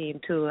making it seem,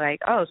 too,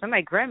 like, oh,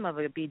 somebody's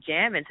grandmother would be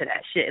jamming to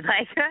that shit.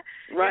 Like,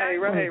 right.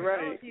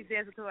 Oh, she's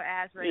dancing to her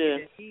ass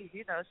record,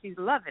 and she's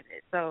loving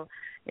it. So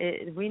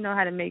we know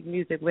how to make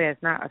music where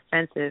it's not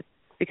offensive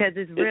because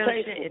it's real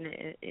shit in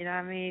it. You know what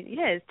I mean?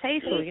 Yeah, it's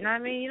tasteful. You know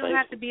what I mean? You don't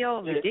have to be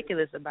all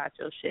ridiculous about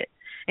your shit.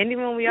 And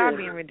even when we are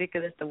being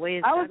ridiculous, the way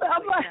it's done, it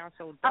sounds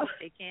so dope,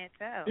 they can't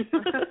tell.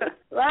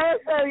 Like I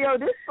said, yo,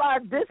 this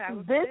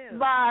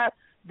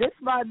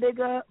my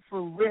nigga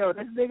for real.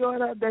 This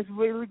nigga that's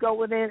really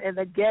going in. And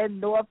again,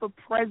 North for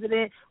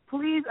president.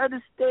 Please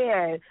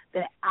understand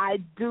that I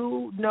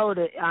do know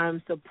that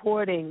I'm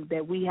supporting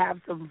that we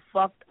have some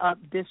fucked up,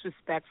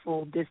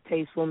 disrespectful,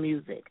 distasteful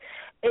music.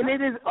 And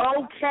it is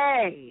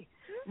okay.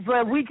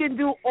 But we can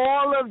do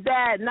all of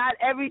that. Not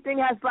everything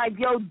has like,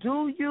 yo,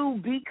 do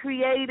you be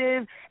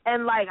creative?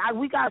 And like,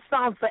 we got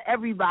something for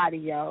everybody,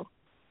 yo.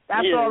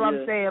 That's all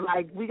I'm saying.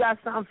 Like, we got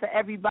something for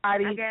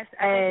everybody. I guess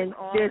it's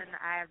all in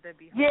the eye of the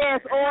beholder. Yeah,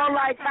 it's all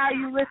like how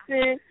you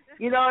listen.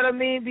 You know what I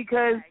mean?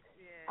 Because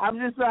I'm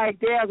just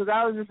like, because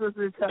I was just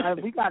listening to,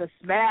 we got a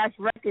smash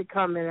record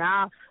coming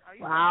out.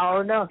 I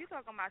don't know. You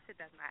talking about shit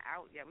that's not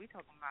out yet. We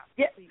talking about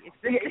I'm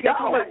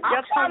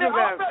talking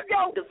about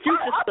the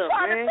future stuff,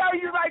 man. I'm trying to tell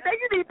you, like,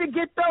 you need to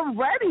get them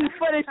ready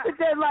for this shit.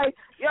 They're like,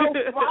 yo,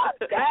 fuck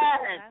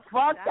that.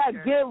 Fuck that.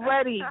 Get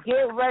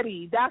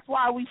ready. That's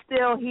why we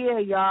still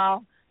here,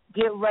 y'all.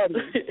 Get ready.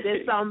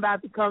 There's something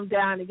about to come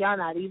down and y'all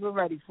not even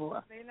ready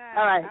for.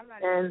 All right. I'm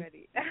not even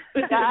ready.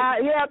 Because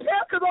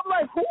I'm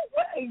like, what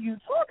are you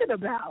talking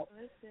about?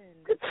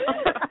 Listen.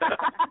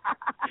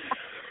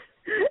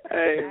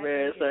 Hey,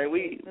 man, so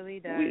we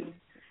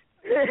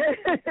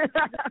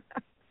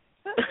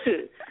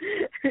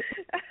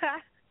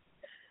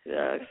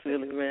yeah,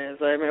 silly, man.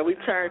 So, man, we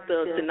turned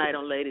up tonight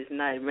on Ladies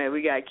Night, man.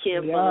 We got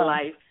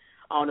KIN4LIFE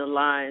on the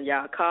line.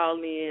 Y'all call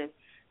in.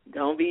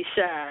 Don't be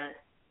shy.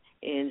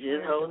 and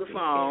just hold the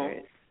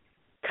phone.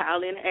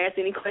 Call in and ask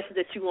any questions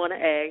that you want to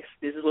ask.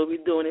 This is what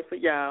we're doing it for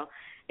y'all.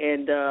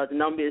 And the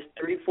number is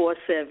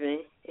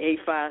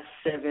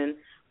 347-857-4487.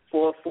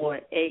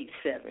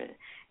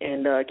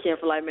 And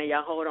KIN4LIFE, man,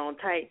 y'all hold on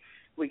tight.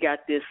 We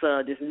got this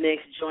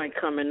next joint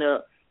coming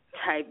up,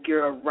 Type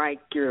Girl, Right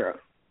Girl.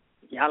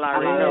 Y'all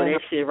already know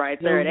that shit right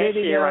there. That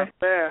shit right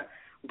there,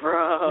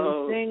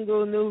 bro. New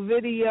single, new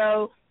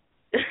video.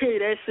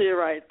 That shit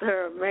right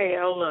there, man.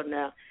 Hold up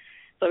now.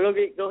 So go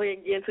ahead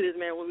and get into this,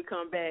 man. When we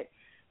come back,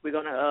 we're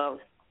going to,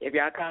 if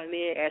y'all calling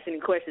in, ask any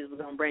questions, we're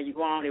going to bring you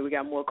on, and we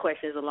got more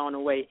questions along the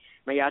way.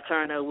 Man, y'all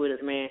turn up with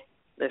us, man.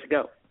 Let's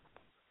go.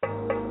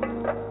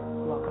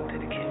 Welcome to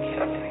the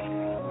KIN4LIFE.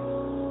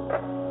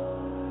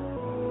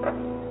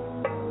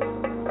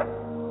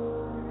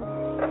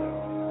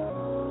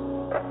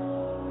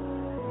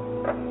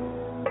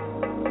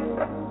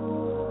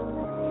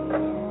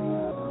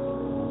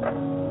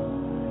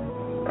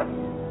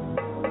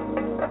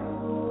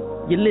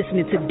 You're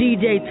listening to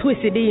DJ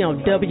Twisted E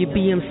on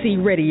WBMC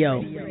Radio.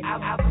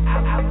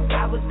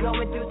 I was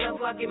going through some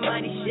fucking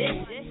money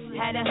shit.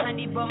 Had a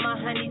honey, but my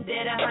honey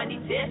did a honey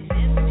dip.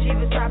 She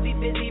was probably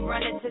busy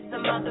running to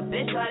some other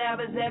bitch. Thought I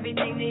was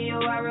everything to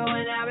you. I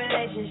ruined our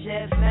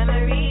relationship.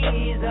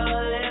 Memories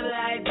all live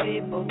like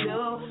people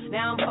do.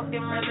 Now I'm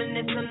fucking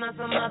reminiscing on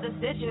some other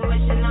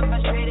situation. I'm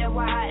frustrated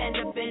why I end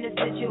up in this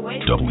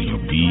situation.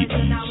 WBMC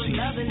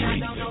I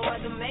don't know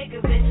what to make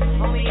of it.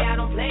 Homie, I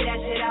don't play that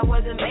shit. I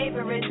wasn't made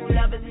for it. True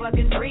love is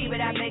fucking free,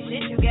 but I make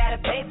shit, you gotta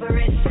pay for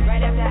it.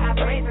 Right after I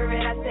pray for it,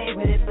 I stay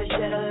with it, but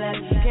should've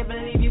left. Can't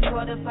believe you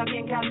called the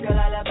fucking cops, girl,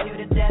 I love you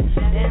to death.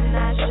 Then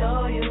I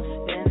show you,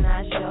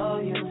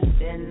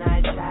 then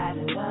I try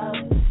to love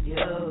you.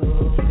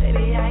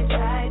 Baby, I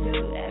try to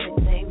do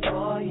everything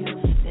for you.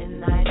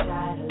 Then I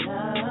try to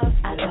love.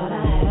 I thought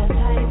I had a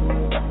type,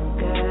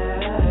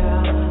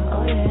 girl.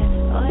 Oh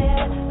yeah, oh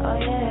yeah, oh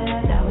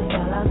yeah. That was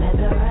till I met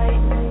the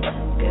right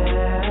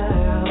girl.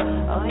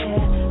 Oh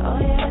yeah, oh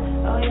yeah,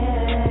 oh yeah.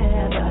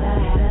 I thought I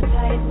had a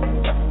type,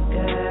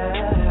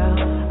 girl.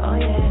 Oh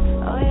yeah,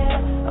 oh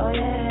yeah, oh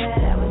yeah.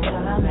 That was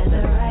till I met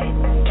the right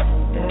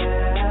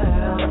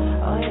girl.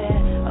 Oh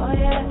yeah, oh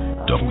yeah.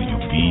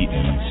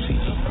 WBMC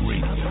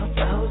Radio.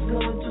 I was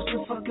going through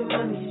some fucking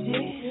money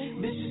shit.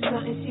 Bitch was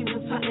something, she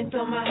was hunting,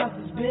 thought my house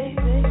was big.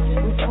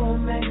 We for a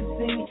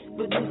magazine,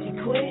 but then she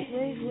quit.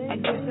 I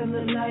guess I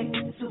look like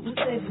super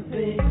safe a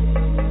bit.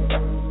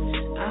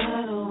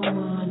 I don't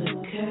wanna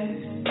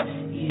curse,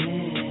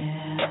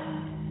 yeah.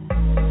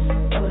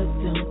 But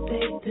don't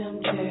they them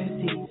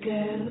Jersey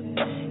girls,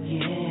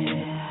 yeah.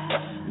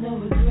 No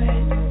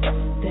regret,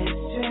 that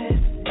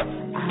stress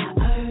I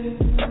earned.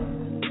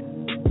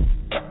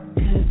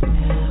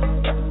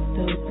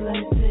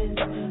 Lessons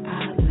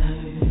I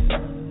learned.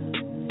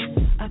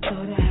 I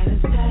thought I had a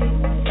type,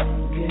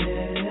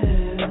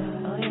 girl.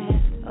 Oh yeah,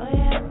 oh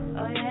yeah,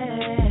 oh yeah.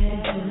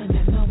 Until I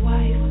met my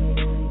wife,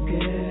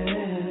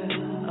 girl.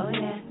 Oh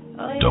yeah,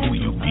 oh yeah.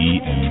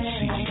 WBMC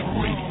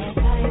Radio.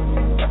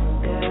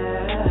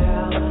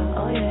 Girl.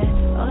 Oh yeah,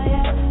 oh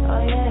yeah,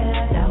 oh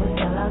yeah. That was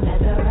till I met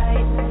the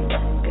right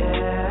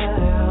girl.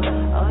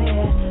 Oh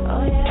yeah,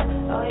 oh yeah,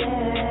 oh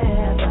yeah.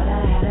 I thought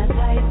I had a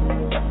type,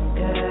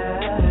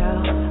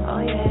 girl.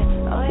 Oh yeah,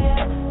 oh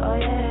yeah, oh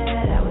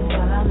yeah. That was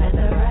till I met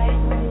the right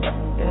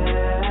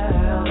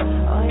girl.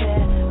 Oh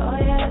yeah, oh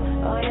yeah,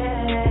 oh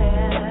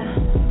yeah.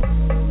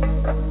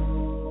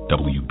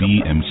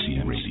 WBMC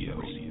Radio.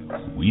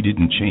 We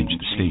didn't change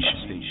the station.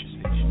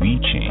 We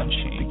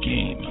changed the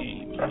game.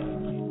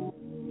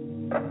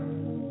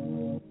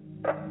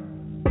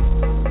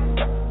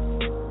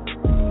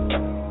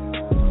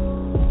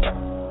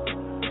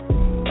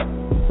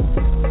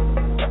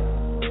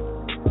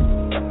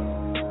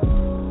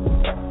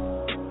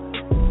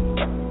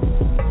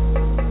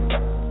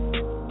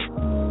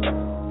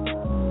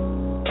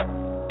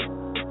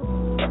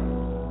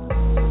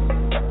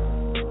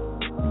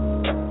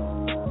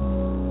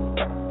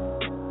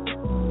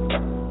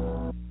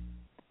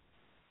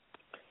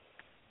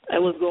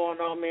 What's going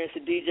on, man? It's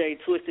the DJ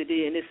Twisted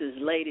E, and this is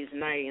Ladies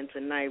Night, and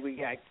tonight we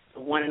got the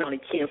one and only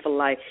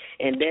KIN4LIFE,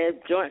 and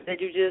that joint that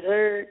you just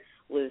heard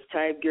was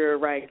Type Girl,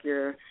 Right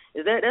Girl.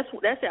 Is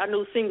that's our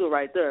new single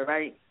right there,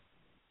 right?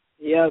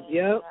 Yep.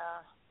 All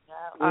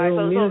right,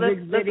 so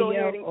let's video, go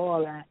ahead and all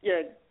that.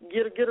 Yeah,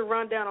 get a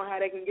rundown on how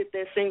they can get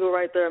that single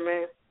right there,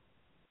 man.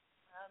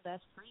 Well,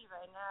 that's free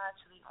right now,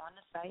 actually, on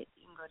the site.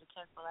 You can go to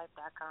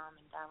KIN4LIFE.com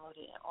and download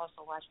it, and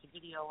also watch the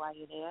video while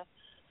you're there.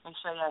 Make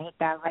sure y'all hit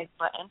that like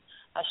button.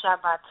 I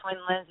shot by Twin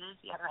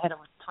Lenses. You can head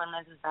over to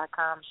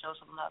twinlenses.com and show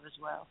some love as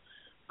well.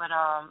 But,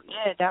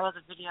 yeah, that was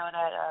a video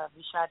that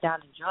we shot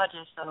down in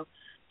Georgia. So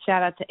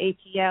shout out to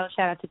ATL.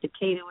 Shout out to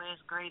Decatur, where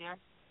it's greater.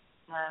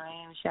 You know what I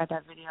mean? We shot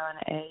that video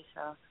in the A.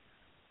 So,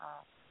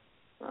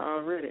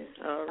 already,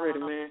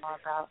 man.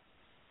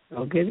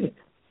 Go get it.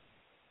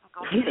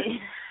 Go get it.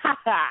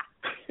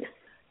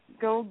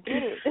 Go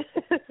get it.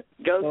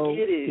 Go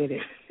get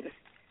it.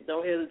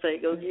 Don't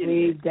hesitate. Go get it.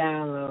 Please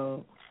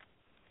download.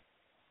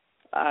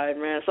 All right,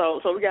 man. So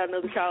we got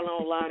another caller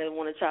online that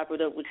want to chop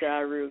it up with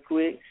y'all real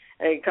quick.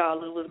 Hey,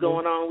 caller, what's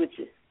going on with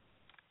you?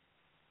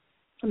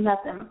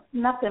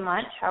 Nothing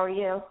much. How are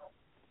you?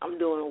 I'm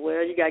doing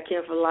well. You got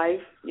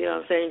KIN4LIFE. You know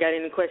what I'm saying? Got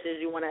any questions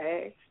you want to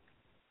ask?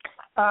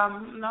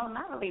 No,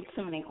 not really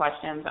too many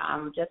questions.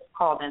 I'm just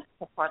called in to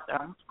support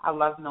them. I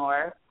love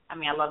Nora. I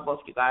mean, I love both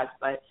you guys,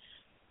 but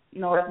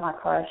Nora's my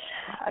crush.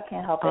 I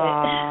can't help it.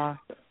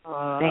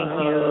 Thank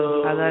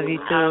you. I love you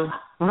too.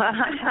 I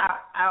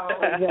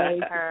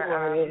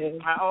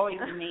always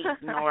meet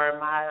Nora,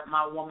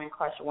 my woman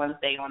crush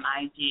Wednesday on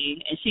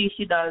IG, and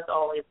she does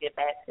always get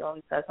back. She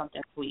always says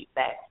something sweet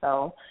back.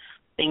 So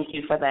thank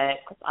you for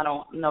that. 'Cause I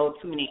don't know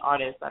too many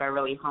artists that are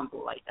really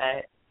humble like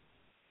that.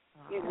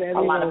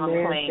 A lot of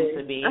them claim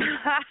to be.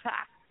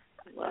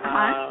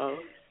 Wow.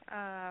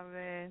 Oh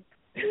man.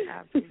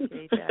 I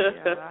appreciate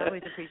that. I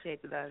always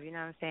appreciate the love. You know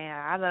what I'm saying?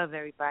 I love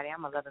everybody.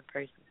 I'm a loving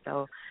person.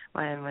 So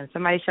when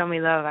somebody show me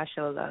love, I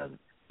show love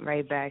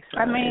right back. So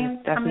that's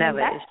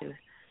never an issue.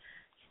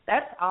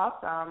 That's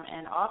awesome.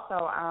 And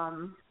also,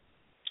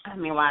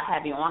 while I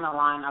have you on the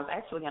line, I was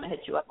actually going to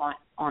hit you up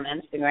on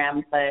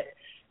Instagram, but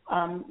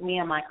me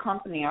and my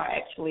company are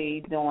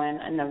actually doing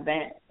an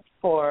event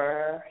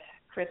for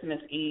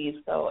Christmas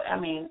Eve. So,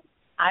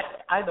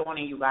 either one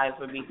of you guys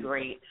would be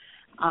great.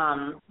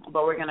 But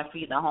we're going to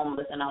feed the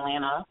homeless in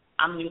Atlanta.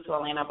 I'm new to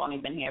Atlanta. I've only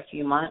been here a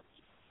few months,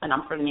 and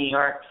I'm from New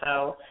York.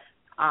 So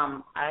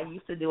I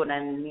used to do it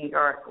in New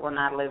York when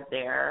I lived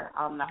there.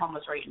 The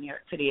homeless rate in New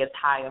York City is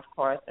high, of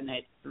course, and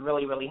it's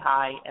really, really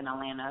high in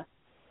Atlanta.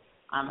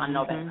 I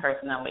know that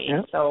personally.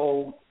 Yep.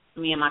 So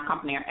me and my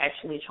company are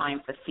actually trying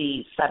to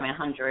feed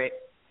 700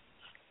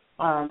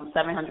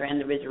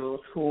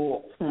 individuals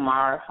whom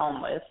are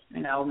homeless,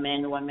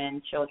 men,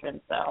 women,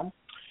 children. So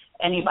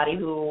anybody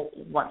who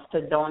wants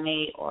to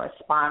donate or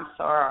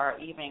sponsor or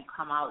even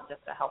come out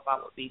just to help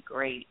out would be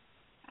great.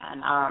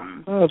 And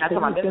that's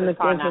my business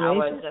partner. I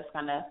was just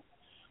going to,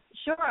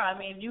 sure,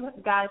 if you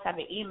guys have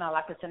an email,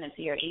 I could send it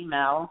to your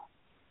email.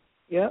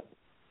 Yep.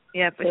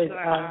 Yeah, for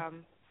sure.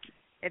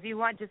 If you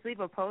want, just leave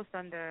a post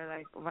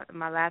under,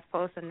 my last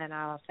post, and then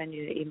I'll send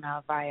you the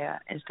email via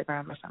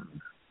Instagram or something.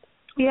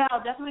 Yeah,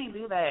 I'll definitely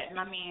do that. And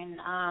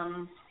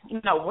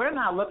we're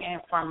not looking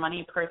for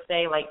money per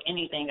se, like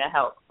anything to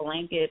help.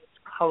 Blankets,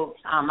 coats.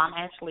 I'm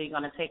actually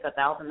going to take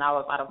 $1,000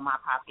 out of my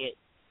pocket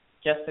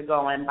just to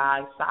go and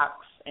buy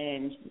socks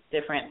and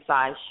different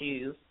size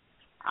shoes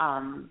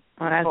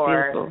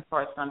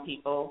for some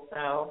people.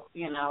 So,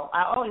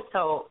 I always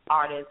tell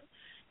artists,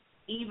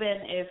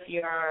 even if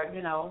you're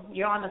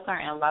on a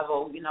certain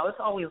level, it's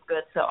always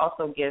good to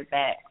also give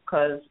back,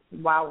 because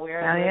while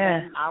we're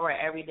living our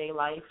everyday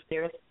life,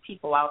 there's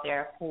people out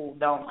there who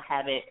don't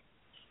have it.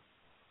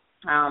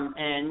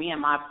 And me and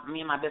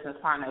my business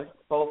partners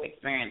both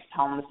experienced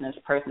homelessness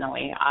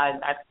personally.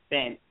 I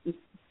spent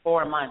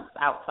 4 months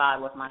outside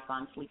with my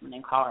son, sleeping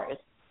in cars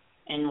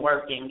and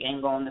working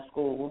and going to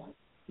school,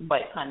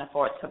 but couldn't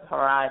afford to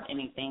provide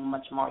anything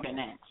much more than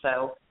that.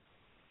 So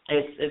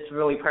it's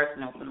really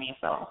personal for me.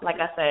 So, like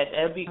I said,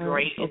 it would be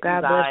great if you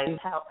guys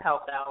helped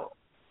out.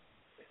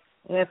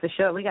 Yeah, for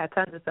sure. We got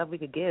tons of stuff we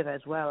could give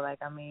as well. I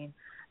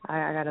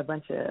got a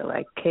bunch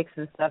of kicks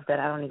and stuff that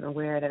I don't even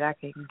wear that I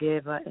can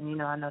give,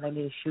 and I know they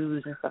need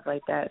shoes and stuff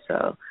like that.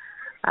 So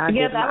I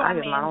give my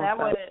own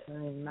stuff. It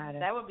doesn't matter.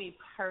 That would be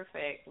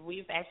perfect.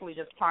 We've actually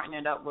just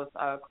partnered up with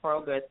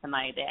Kroger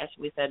tonight. They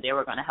actually said they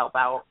were going to help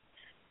out.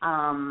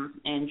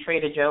 And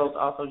Trader Joe's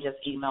also just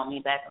emailed me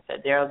back and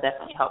said they'll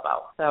definitely help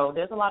out. So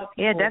there's a lot of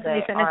people. Yeah,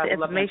 definitely send us the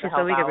information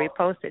so we can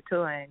repost it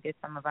too and get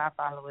some of our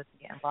followers to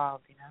get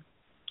involved.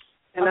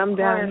 And I'm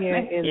down here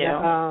in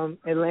the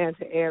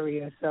Atlanta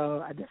area,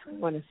 so I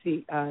definitely want to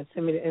see.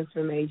 Send me the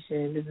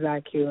information. This is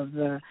IQ of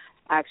the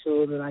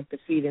actual, the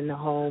feeding the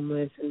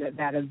homeless and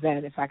that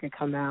event. If I could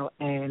come out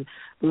and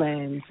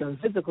lend some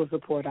physical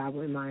support, I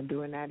wouldn't mind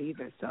doing that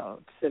either. So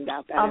send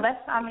out that.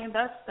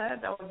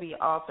 That would be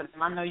awesome.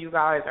 I know you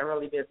guys are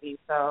really busy,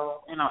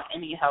 so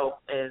any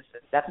help is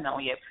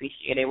definitely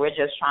appreciated. We're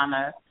just trying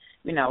to,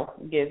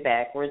 give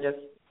back. We're just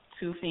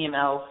two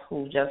females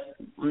who just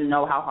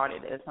know how hard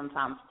it is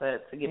sometimes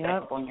to get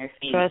back up on your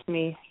feet. Trust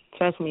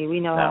me, we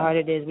know how hard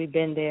it is. We've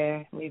been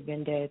there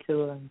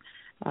too,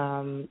 and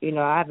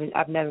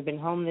I've never been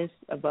homeless,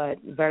 but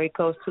very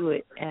close to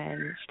it,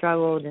 and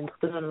struggled and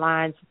stood in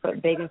lines,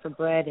 begging for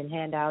bread and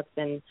handouts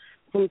and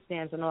food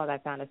stamps and all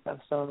that kind of stuff.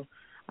 So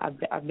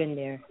I've been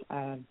there.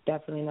 I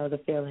definitely know the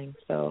feeling.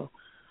 So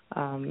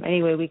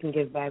anyway, we can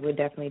give back. We're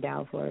definitely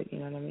down for it. You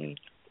know what I mean?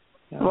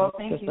 Well,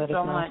 thank you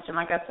so much. And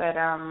like I said,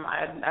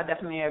 I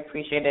definitely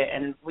appreciate it.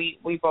 And we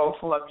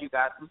both love you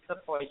guys. We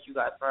supported you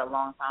guys for a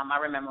long time. I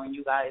remember when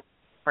you guys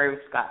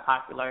first got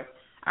popular.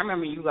 I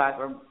remember you guys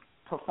were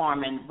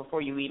performing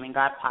before you even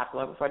got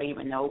popular, before they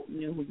even knew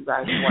who you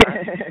guys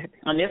were.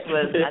 And this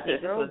was, I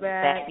think this was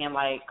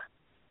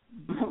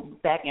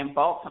back in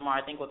Baltimore.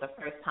 I think was the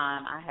first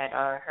time I had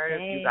heard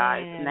of you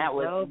guys, and that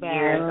was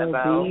years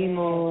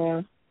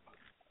ago.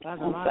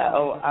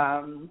 So,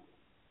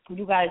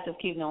 you guys just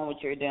keep doing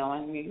what you're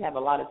doing. You have a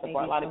lot of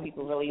support. A lot of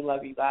people really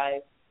love you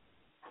guys.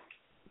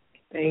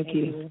 Thank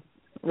you.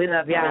 We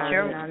love y'all.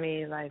 Sure. I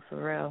mean, like, for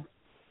real.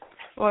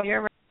 Well,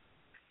 you're right.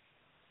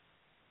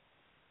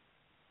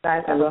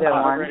 Guys, have a good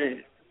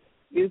one.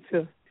 You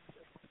too.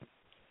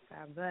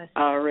 God bless.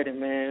 Already,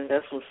 man.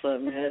 That's what's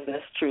up, man.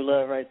 That's true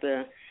love right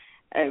there.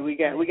 Hey, we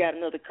got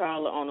another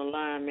caller on the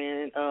line,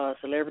 man.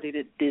 Celebrity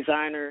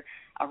designer.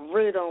 I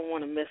really don't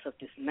want to mess up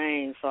this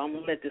name, so I'm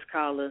gonna let this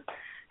caller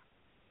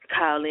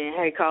call in.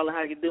 Hey, caller,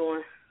 how you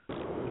doing?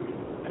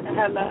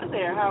 Hello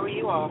there. How are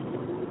you all?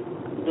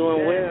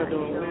 Doing well.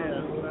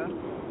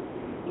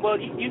 Well,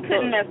 you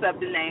couldn't mess up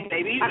the name,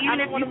 baby. Even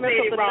if you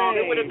said it wrong,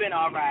 it would have been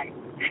all right.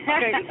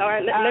 Okay, all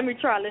right. Let me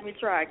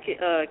try.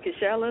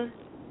 Kishella.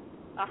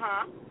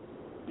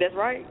 That's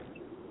right.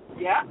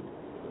 Yeah.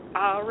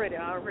 Already.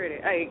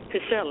 Hey,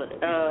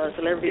 Kishella,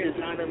 celebrity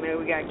designer, man.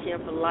 We got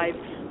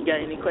KIN4LIFE. You got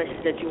any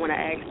questions that you want to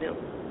ask them?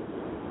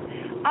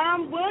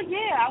 Well,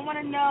 yeah. I want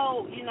to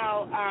know,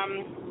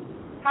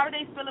 how do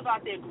they feel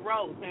about their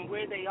growth and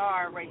where they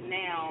are right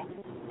now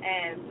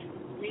as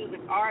music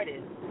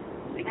artists?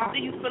 Like, how do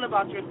you feel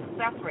about your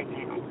success right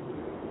now?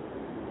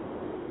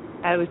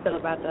 How do we feel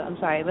about I'm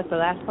sorry, what's the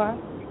last part?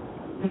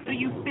 Do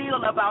you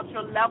feel about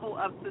your level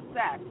of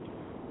success?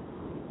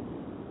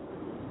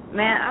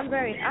 Man,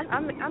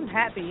 I'm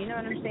happy, you know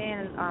what I'm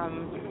saying?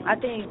 I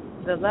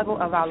think the level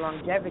of our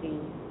longevity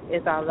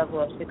is our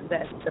level of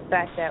success. The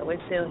fact that we're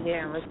still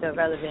here and we're still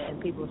relevant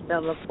and people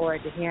still look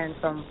forward to hearing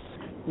from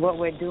what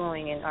we're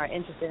doing and are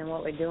interested in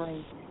what we're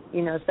doing,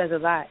 says a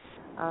lot.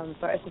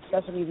 For us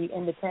especially be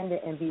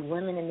independent and be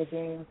women in the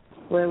game,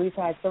 where we've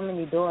had so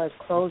many doors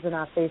closed in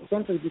our face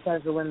simply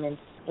because of women,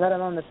 let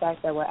alone the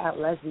fact that we're out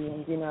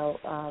lesbians.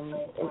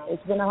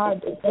 It's been a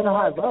hard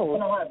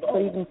road. So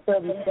even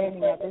still be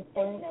standing at this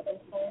point,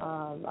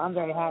 I'm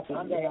very happy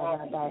about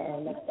that,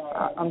 and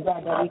I'm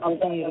glad that we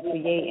continue to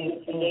create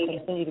and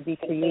continue to be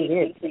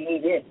creative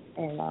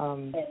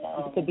and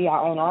to be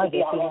our own artists.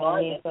 You know what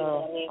I mean?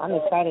 So I'm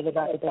excited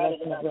about the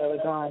direction of where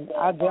we're going.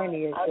 Our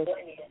journey is just.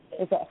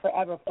 It's a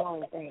forever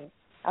flowing thing.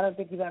 I don't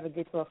think you ever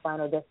get to a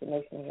final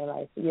destination in your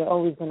life. You're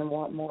always going to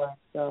want more.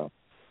 So,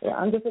 yeah,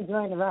 I'm just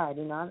enjoying the ride.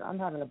 I'm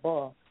having a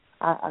ball.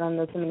 I don't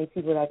know too many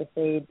people that can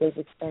say they've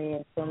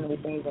experienced so many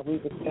things that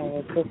we've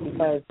experienced just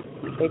because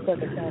they took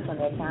a chance on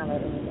their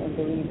talent and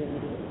believed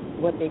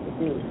in what they could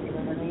do. You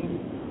know what I mean?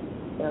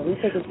 So we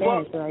took a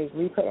chance.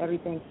 We put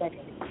everything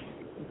second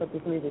and put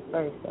this music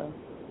first. So.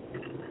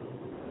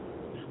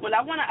 Well,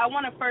 I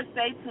want to first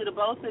say to the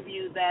both of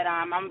you that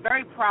I'm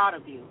very proud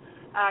of you.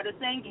 The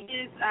thing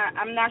is,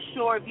 I'm not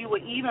sure if you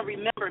would even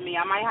remember me.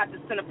 I might have to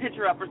send a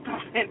picture up or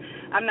something.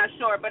 I'm not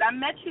sure. But I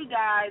met you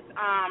guys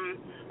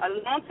a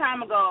long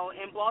time ago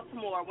in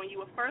Baltimore when you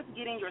were first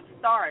getting your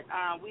start.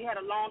 We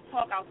had a long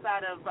talk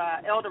outside of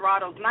El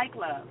Dorado's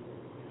nightclub.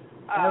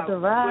 El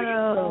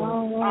Dorado.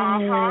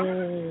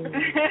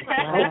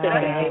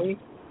 Okay.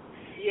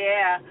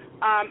 Yeah.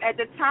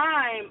 At the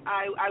time,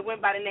 I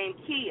went by the name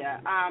Kia.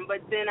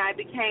 But then I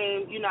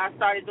became, I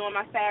started doing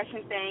my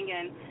fashion thing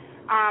and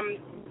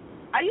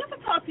I used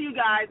to talk to you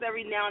guys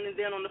every now and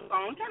then on the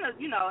phone, kind of,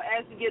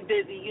 as you get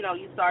busy,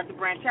 you start to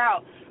branch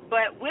out.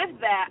 But with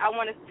that, I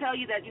want to tell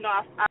you that,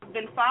 I've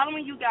been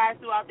following you guys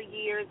throughout the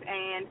years,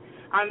 and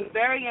I'm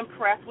very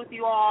impressed with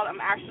you all. I'm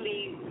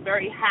actually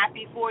very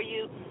happy for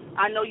you.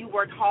 I know you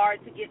worked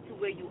hard to get to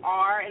where you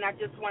are, and I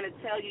just want to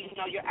tell you,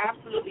 you're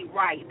absolutely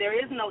right. There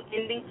is no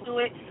ending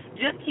to it.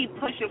 Just keep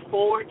pushing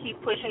forward, keep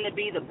pushing to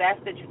be the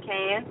best that you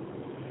can.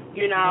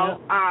 Your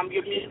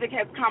music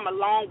has come a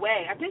long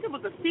way. I think it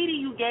was a CD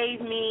you gave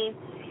me.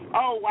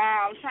 Oh,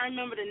 wow. I'm trying to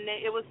remember the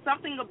name. It was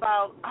something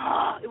about,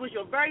 it was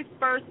your very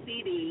first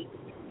CD.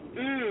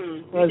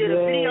 You did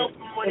a video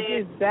for it.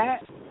 Is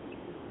that?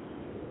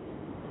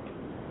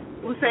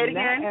 We'll say it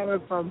again. That era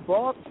from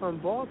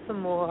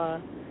Baltimore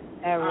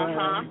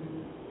era.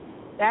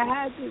 That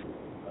had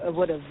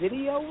with a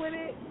video with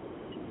it?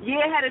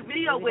 Yeah, it had a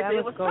video with it.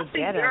 It was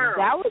something girl.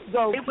 That was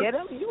Go Get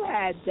 'Em? You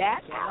had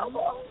that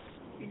album?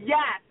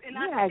 Yes, and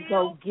I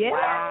Go Get 'Em.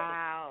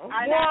 Wow.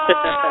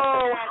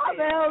 Whoa! How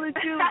the hell did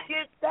you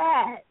get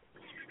that?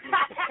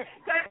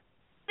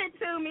 It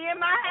to me in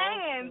my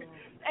hands,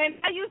 and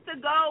I used to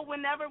go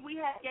whenever we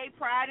had gay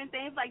pride and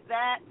things like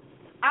that.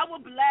 I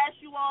would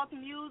blast you all's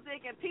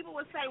music, and people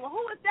would say, "Well,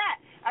 who is that?"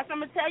 I said,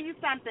 "I'm gonna tell you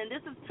something.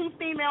 This is two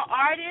female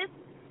artists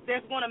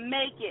that's gonna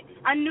make it."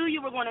 I knew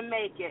you were gonna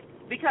make it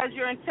because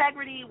your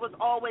integrity was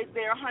always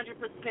there,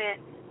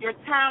 100%. Your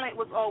talent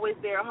was always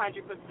there,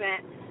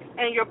 100%.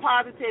 And your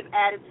positive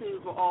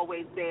attitudes were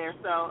always there.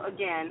 So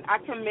again, I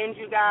commend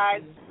you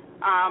guys.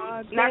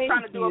 I'm not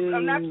trying to do a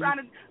plug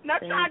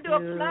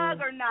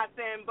or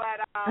nothing,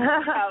 but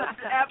if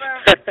you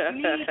ever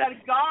need a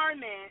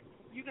garment,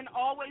 you can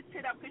always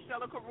hit up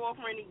Kishella Carroll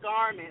for any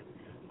garments.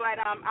 But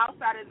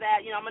outside of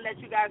that, I'm gonna let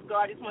you guys go.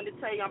 I just wanted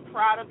to tell you I'm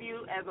proud of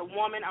you as a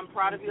woman. I'm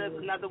proud of you as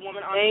another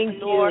woman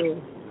entrepreneur. Thank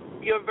you.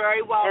 You're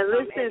very welcome. And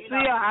listen,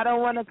 sweetheart, I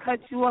don't want to cut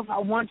you off. I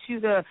want you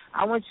to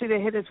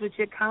hit us with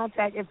your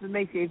contact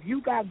information. If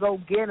you got Go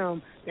Get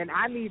 'Em, then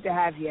I need to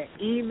have your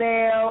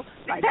email.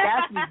 Like,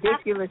 that's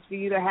ridiculous for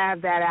you to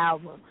have that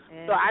album.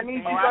 So I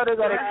need you to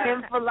go to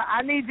KIN4LIFE.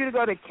 I need you to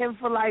go to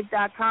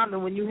KIN4LIFE.com,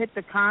 and when you hit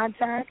the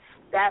contact,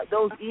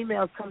 those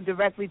emails come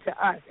directly to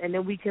us, and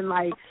then we can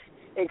like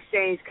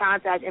exchange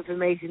contact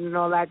information and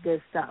all that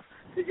good stuff.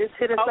 So just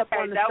hit us up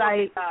on the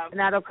site, and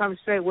that'll come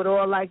straight with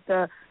all like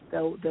the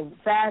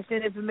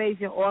fashion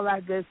information, all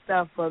that good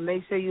stuff. But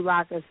make sure you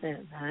lock us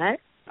in, all right?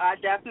 I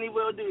definitely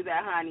will do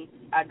that, honey.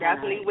 I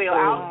definitely will.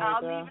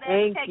 I'll leave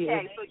it as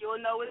KK, so you'll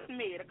know it's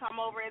me. It'll come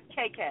over as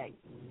KK.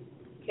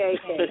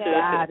 KK,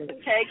 got it.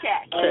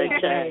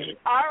 KK.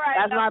 All right.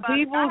 That's my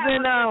peoples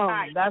in them.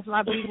 That's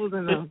my peoples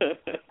in them.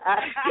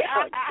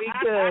 Be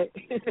good.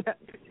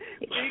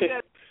 Be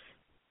good.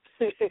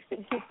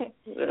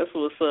 That's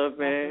what's up,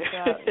 man.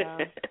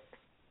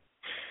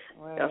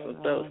 Got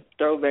some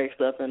throwback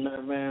stuff in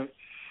there, man.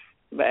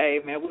 But, hey,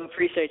 man, we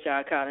appreciate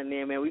y'all calling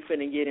in, man. We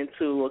finna get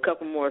into a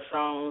couple more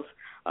songs.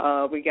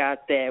 We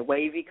got that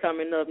Wavy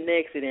coming up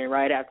next, and then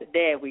right after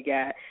that, we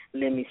got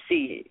Let Me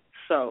See It.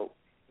 So,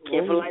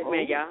 KIN4LIFE,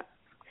 man,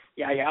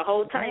 y'all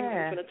hold tight.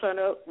 We're finna turn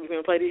up. We're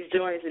gonna play these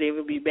joints, and then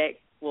we'll be back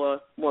for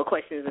more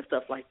questions and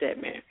stuff like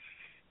that, man.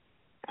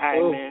 All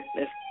right, man.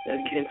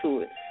 Let's get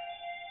into it.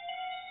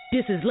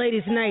 This is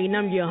Ladies Night, and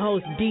I'm your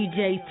host,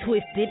 DJ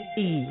Twisted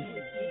E.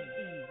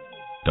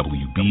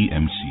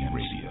 WBMC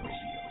Radio.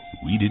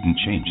 We didn't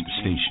change the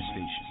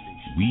station.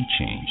 We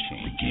changed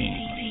the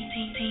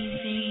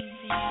game.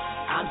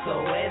 I'm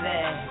so wavy,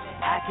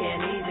 I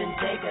can't even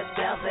take a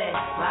selfie.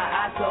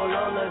 My eyes so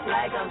low, looks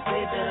like I'm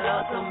sleeping.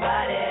 Lord,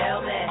 somebody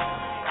help me.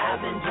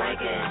 I've been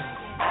drinking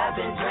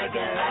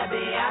like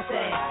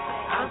Beyonce.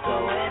 I'm so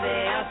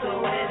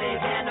wavy,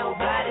 can't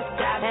nobody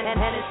stop me.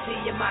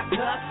 Hennessy in my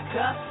cup,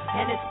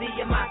 Hennessy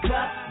in my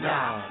cup.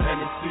 Nah,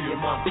 Hennessy in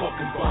my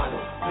fucking bottle.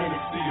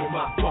 Hennessy in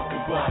my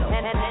fucking bottle.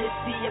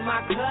 Hennessy in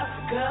my cup,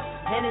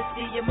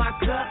 Hennessy in my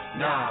cup.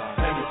 Nah,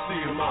 Hennessy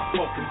in my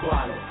fucking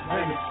bottle.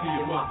 Hennessy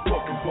in my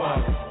fucking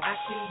bottle. I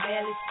can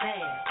barely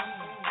stand,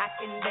 I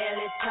can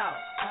barely talk.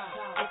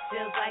 It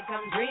feels like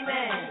I'm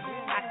dreaming,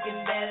 I can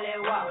barely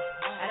walk.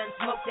 I done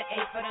smoked the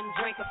eighth, I done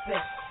drank a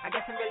fifth. I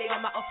guess I'm really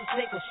on my Ultra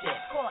Single shit.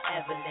 Call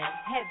Evelyn,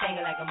 head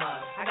banging like a mug.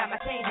 I got my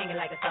chain hanging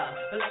like a thug,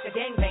 but like a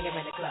gangbanger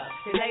in the club.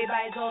 Cause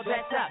everybody's all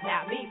dressed up.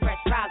 Now me,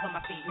 fresh fries on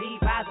my feet,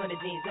 Levi's on the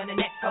jeans, on the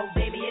next coat,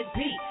 baby is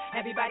P.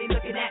 Everybody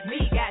looking at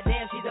me,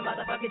 goddamn, she's a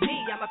motherfucking G.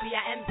 I'm a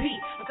PIMP,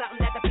 I'm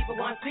something that the people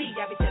want to see.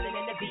 I be chilling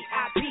in the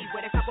VIP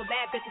with a couple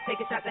bad bitches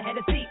taking shots of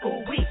Hennessy.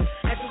 Ooh wee,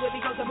 everywhere we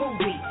go to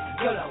movie.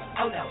 YOLO,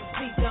 oh no,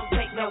 please don't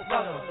take no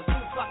photos. So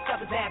who fucked up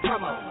a bad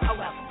promo? Oh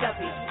well,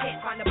 selfie, can't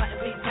find the button,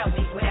 please tell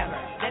me, whatever.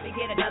 Let me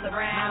get another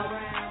round.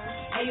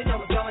 Hey, you know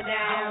what's going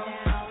down.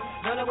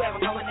 Don't know where I'm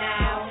going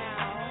now,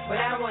 but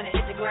I don't wanna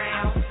hit the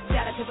ground.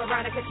 Shout out to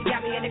Veronica, cause she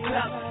got me in the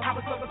club. I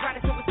was smoking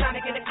chronic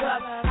supersonic in the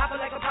club. I feel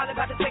like I'm probably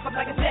about to take up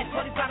like a set.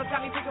 All these bottles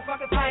got me freaking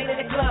fucking flying in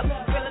the club.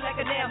 Feeling like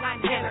a nail, I'm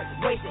hammered,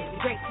 wasted. You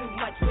drink too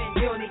much when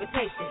you don't even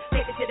taste it.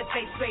 Take it to the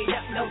face, straight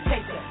up, no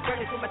chaser.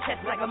 Burning through my chest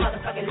like a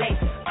motherfucking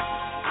laser.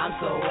 I'm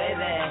so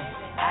wavy,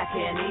 I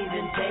can't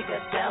even take a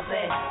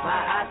selfie. My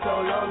eyes so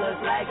low,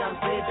 looks like I'm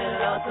sleeping.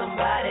 Lord,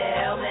 somebody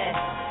help me.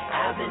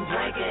 I've been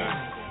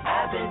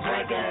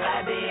drinking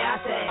like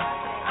Beyonce.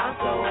 I'm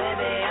so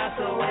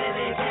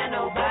wavy, can't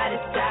nobody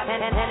stop me.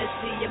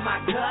 Hennessy in my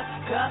cup,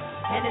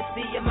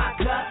 Hennessy in my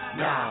cup.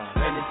 Nah,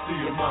 Hennessy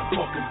in my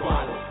fucking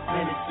bottle.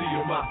 Hennessy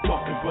in my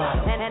fucking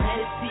bottle.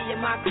 Hennessy in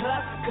my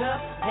cup,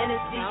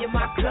 Hennessy in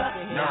my cup.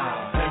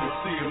 Nah,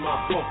 Hennessy in my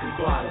fucking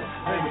bottle.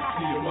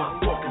 Hennessy in my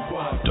fucking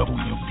bottle.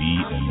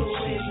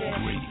 WBMC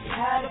Radio.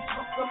 How the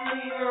fuck I'm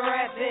even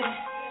rapping?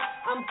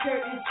 I'm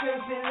curtain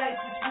surfing,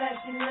 lights is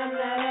flashing, I'm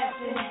not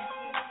acting.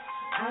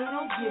 I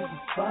don't give a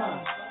fuck,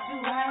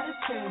 too high to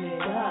turn it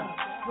up.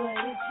 But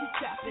if you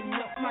chopping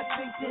up my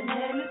drinks, then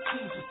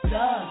Hennessy's a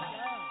stuff.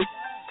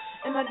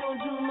 Am I doing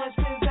too much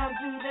cause I'm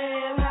too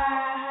damn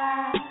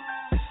high?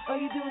 Or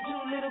you doing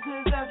too little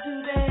cause I'm too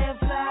damn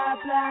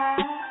fly?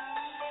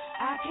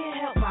 I can't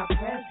help my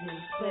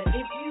presence, but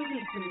if you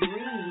need some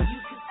green, you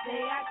could say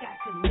I got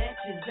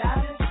connections.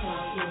 I've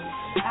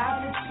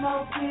been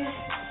smoking,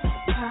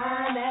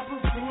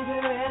 pineapple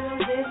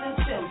cigarettes, there's no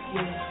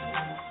choking.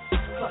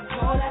 Fuck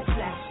all that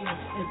flashing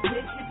and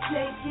picture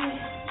taking,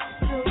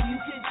 so you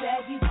can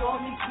tag you for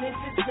me, slip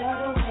and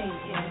settle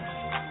hating.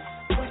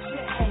 What's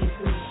your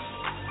angle?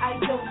 I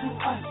don't do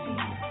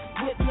ussies,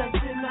 with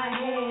blunts in my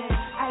hand.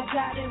 I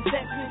got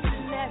investments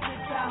in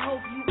assets, I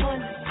hope you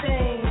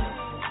understand.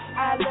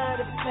 I love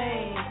the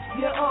fame,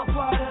 you're all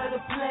part of the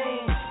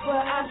plan,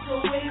 but I'm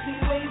so wavy,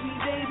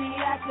 baby,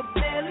 I can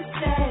barely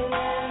stand.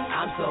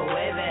 I'm so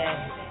wavy,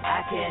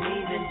 I can't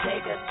even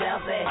take a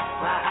selfie.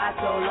 My eyes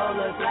so low,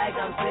 looks like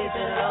I'm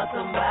sleeping. Lord,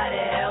 somebody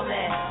help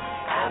me.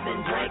 I've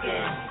been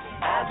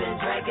been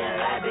drinking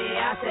like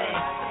Beyonce.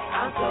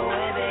 I'm so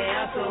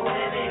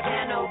heavy,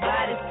 can't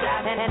nobody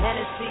stop me.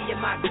 Hennessy in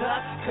my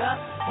cup,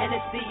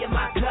 Hennessy in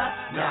my cup.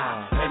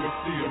 Nah,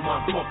 Hennessy in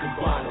my fucking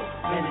bottle.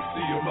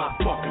 Hennessy in my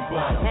fucking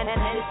bottle.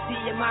 Hennessy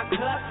in my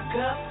cup,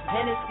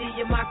 Hennessy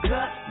in my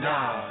cup.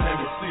 Nah,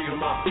 Hennessy in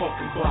my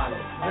fucking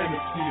bottle.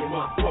 Hennessy in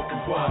my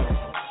fucking bottle.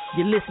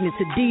 You're listening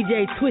to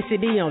DJ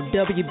Twisted E on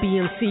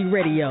WBMC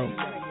Radio.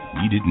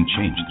 We didn't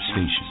change the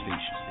station.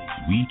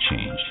 We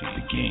changed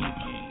the game.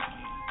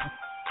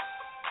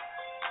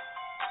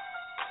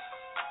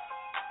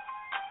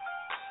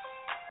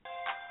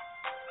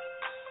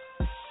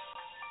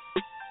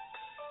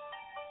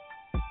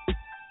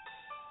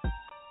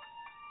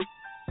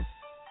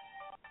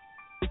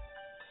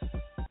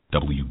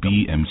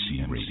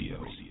 WBMC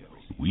Radio.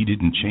 We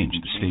didn't change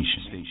the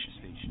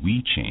station.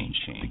 We changed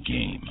the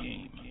game.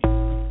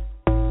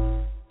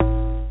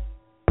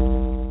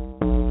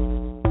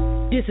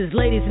 This is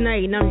Ladies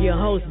Night, and I'm your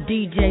host,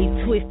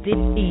 DJ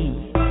Twisted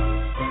E.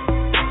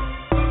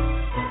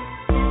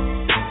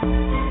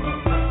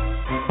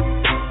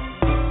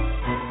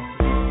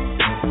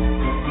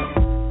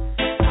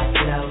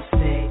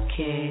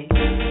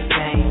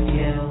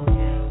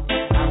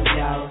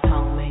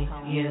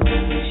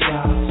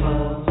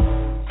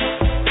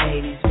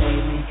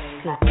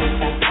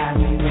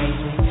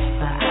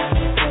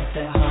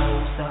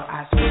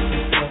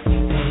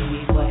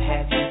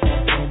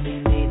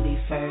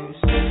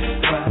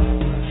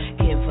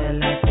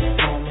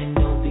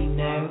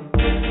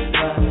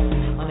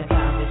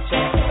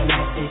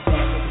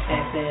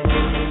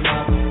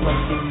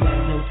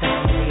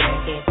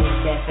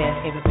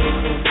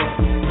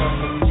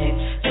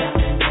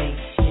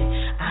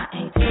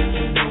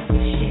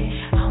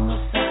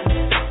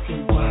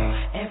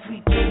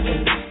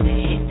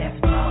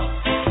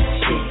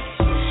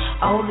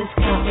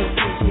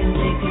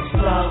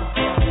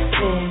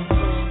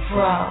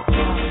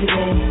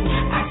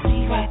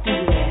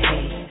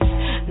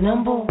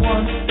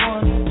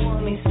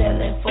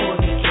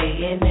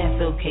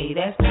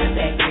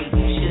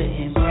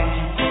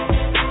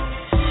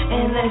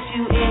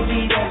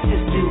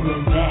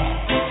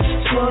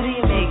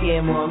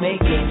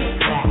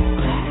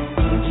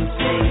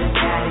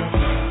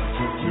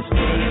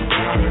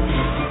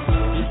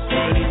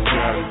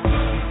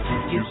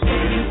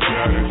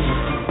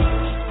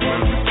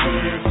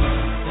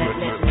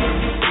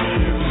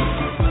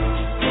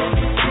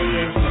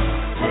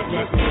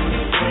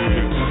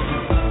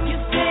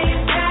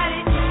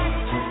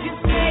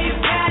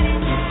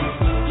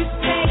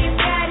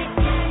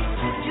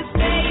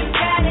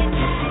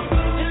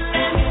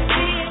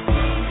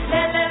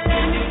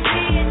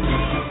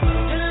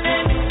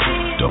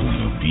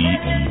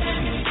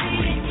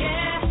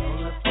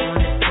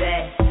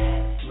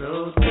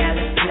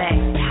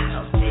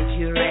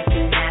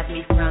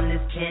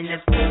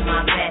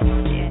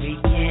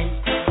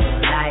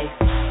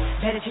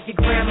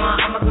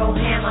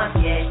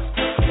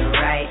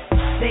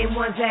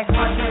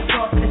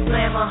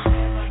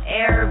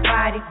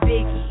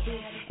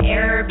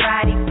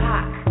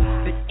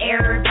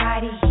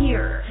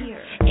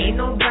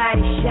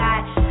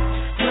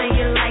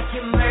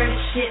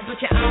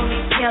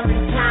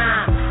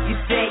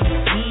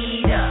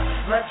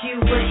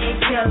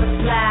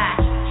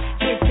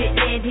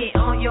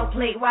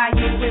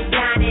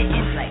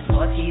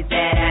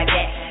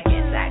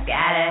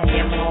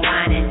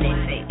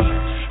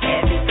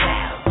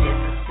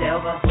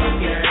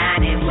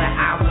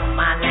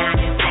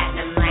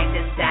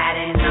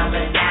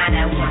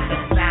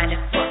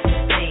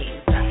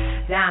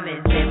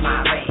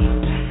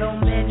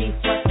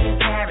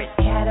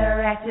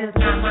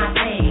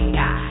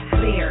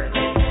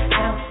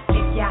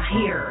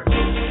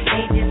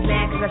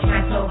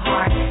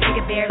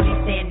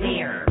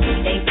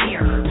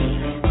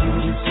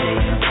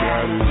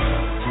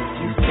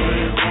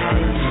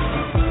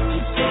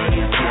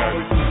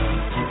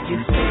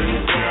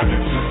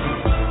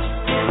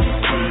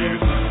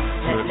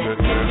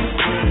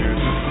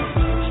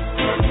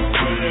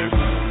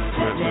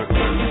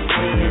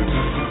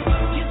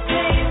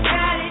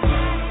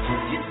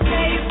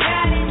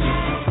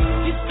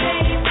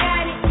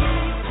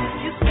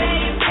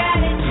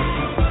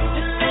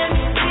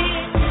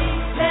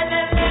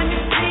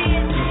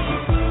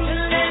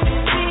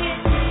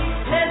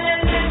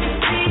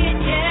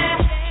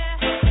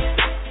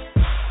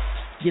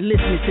 You're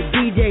listening to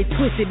DJ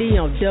Twisted E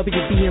on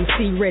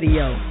WBMC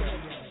Radio.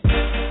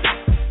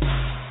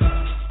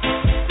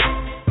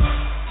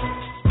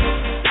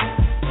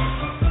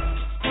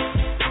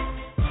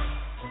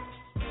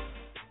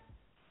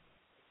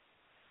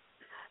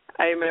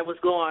 Hey man, what's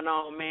going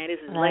on, man? This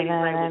is Ladies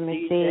Night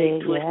with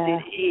DJ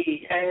Twisted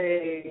E.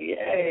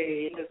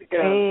 Hey, let's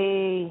go.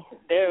 Hey.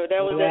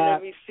 That was that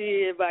Let Me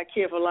See It by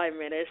KIN4LIFE,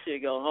 man. That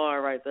shit go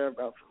hard right there,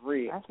 bro, for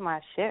real. That's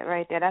my shit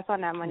right there. That's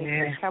on that Money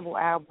for Trouble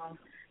album.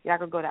 Y'all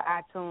could go to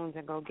iTunes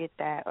and go get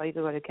that, or you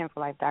could go to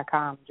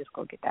KIN4LIFE.com and just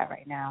go get that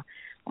right now.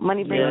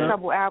 Money Brings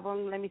Trouble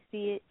album, Let Me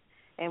See It.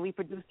 and we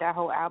produced that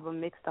whole album,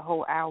 mixed the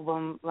whole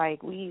album.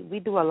 Like,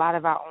 we do a lot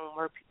of our own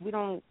work. We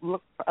don't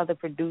look for other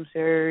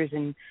producers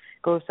and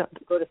go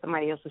to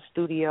somebody else's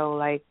studio.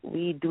 Like,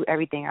 we do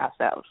everything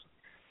ourselves.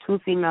 2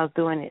 females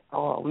doing it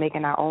all,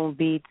 making our own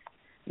beats,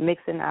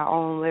 mixing our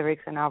own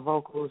lyrics and our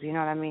vocals, you know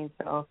what I mean?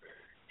 So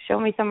show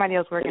me somebody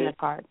else working the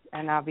part,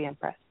 and I'll be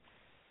impressed.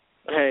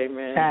 Hey,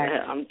 man,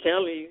 Facts. I'm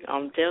telling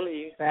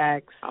you.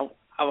 Facts. I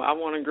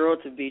want a girl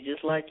to be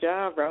just like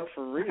y'all, bro,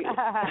 for real. But,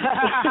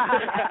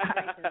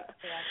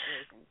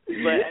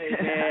 hey,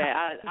 man,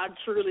 I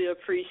truly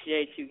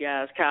appreciate you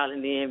guys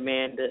calling in,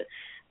 man. The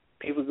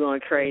people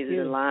going crazy,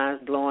 the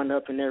lines blowing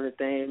up and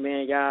everything,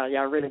 man.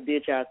 Y'all really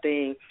did y'all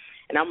thing.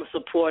 And I'm a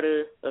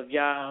supporter of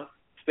y'all,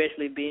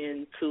 especially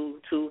being two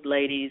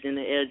ladies in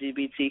the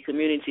LGBT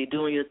community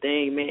doing your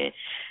thing, man.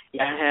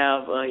 Y'all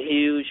have a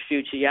huge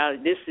future. Y'all,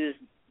 this is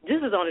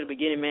only the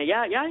beginning, man.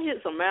 Y'all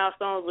hit some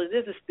milestones, but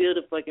this is still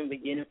the fucking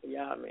beginning for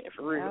y'all, man,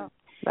 for real. Yeah,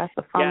 that's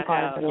the fun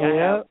part of it.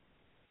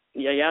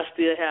 Y'all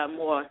still have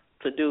more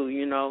to do,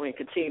 you know, and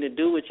continue to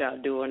do what y'all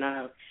do, and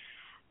I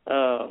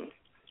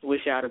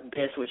wish y'all the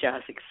best with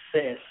y'all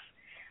success.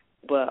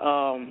 But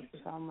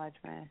so much,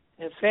 man.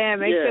 And fam,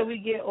 make sure we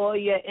get all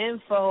your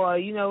info, or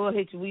we'll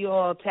hit you. We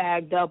all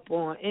tagged up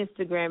on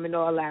Instagram and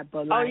all that.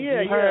 But like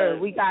you heard,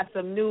 we got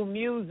some new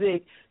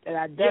music that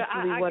I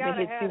definitely want to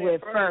hit you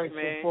with first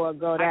before I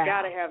go down. I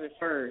gotta have it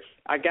first.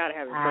 I'm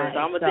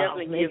gonna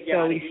definitely give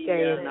y'all the email. Make sure we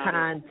stay in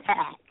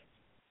contact.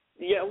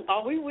 Yeah,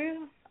 we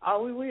will.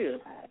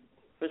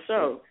 For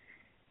sure.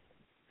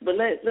 But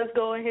let's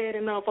go ahead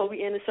and before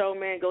we end the show,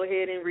 man, go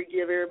ahead and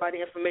give everybody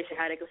information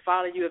how they can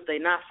follow you if they're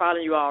not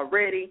following you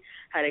already,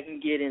 how they can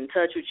get in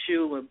touch with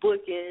you with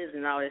bookings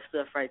and all that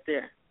stuff right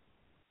there.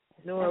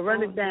 No,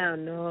 run it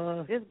down.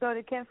 No, just go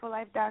to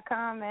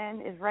KIN4LIFE.com,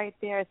 man. It's right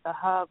there. It's a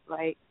hub.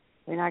 Like,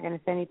 we're not going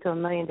to send you to a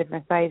million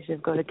different sites.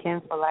 Just go to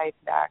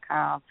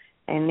KIN4LIFE.com.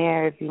 And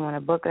there, if you want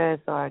to book us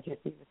or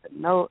just leave us a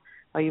note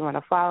or you want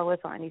to follow us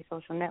on any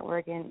social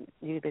networking,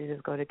 you can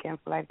just go to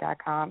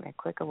KIN4LIFE.com and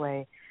click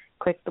away.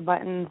 Click the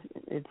buttons.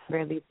 It's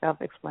really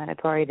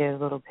self-explanatory. There's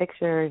little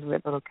pictures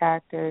with little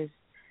characters.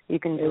 You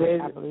can do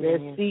it.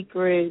 There's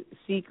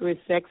secret,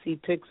 sexy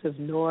pics of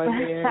Noah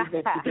there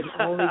that you can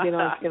only get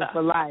on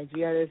KIN4LIFE.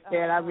 You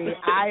understand? I mean,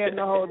 I am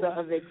the holder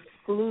of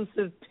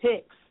exclusive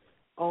pics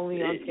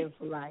only on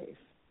KIN4LIFE.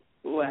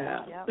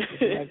 Wow. Yep.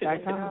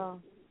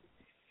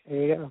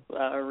 There you go.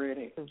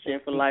 Already.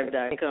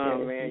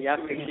 KIN4LIFE.com, man.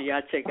 Y'all make sure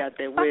y'all check out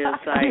that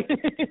website.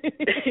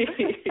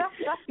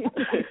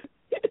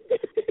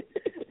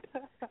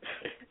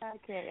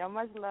 Okay,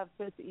 much love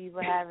to you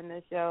for having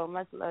this show.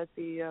 Much love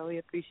to you. We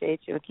appreciate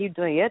you. Keep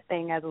doing your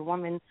thing as a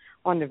woman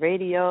on the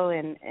radio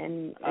and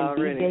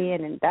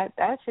DJing, and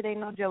that shit ain't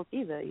no joke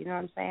either. You know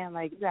what I'm saying?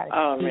 Like, you got to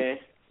compete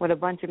with a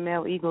bunch of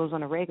male egos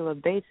on a regular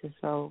basis.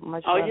 So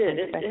much love and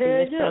respect for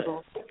your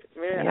struggle.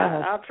 Man,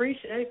 I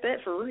appreciate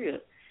that for real.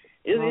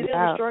 It is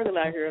a struggle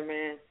out here,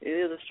 man. It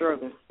is a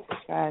struggle.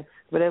 Right.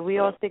 But if we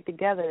all stick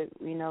together,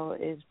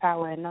 it's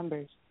power in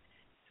numbers.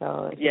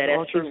 So if we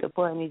all keep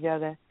supporting each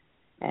other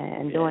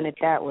and doing it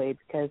that way,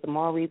 because the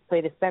more we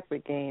play the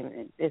separate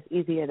game, it's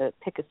easier to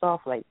pick us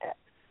off like that.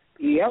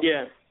 Yep.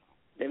 Yeah.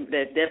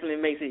 That definitely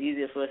makes it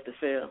easier for us to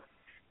fail.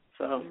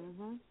 So.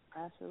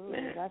 Absolutely.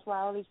 Man. That's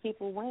why all these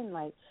people win.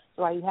 Like,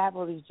 that's why you have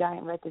all these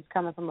giant records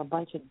coming from a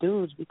bunch of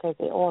dudes, because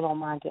they all don't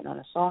mind getting on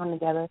a song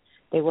together.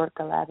 They work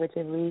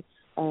collaboratively,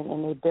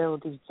 and they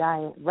build these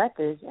giant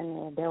records,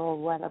 and they're all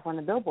right up on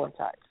the Billboard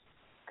charts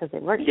because they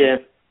work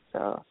together.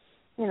 So,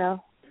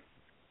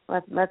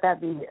 let that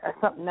be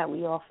something that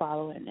we all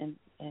follow and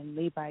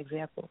lead by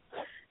example.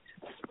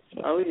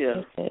 Oh,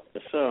 yeah.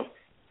 For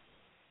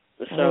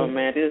sure,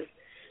 man.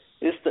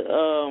 This the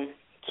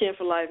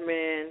KIN4LIFE,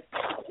 man.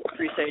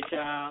 Appreciate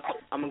y'all.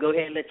 I'm going to go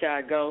ahead and let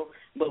y'all go.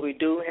 But we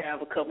do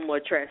have a couple more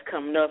tracks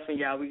coming up for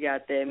y'all. We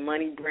got that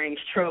Money Brings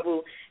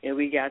Trouble, and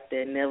we got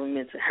that Never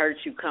Meant to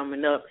Hurt You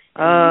coming up.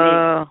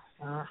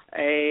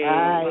 Hey,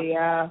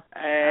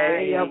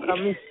 yo,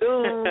 coming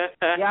soon.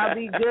 Y'all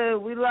be good.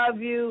 We love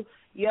you.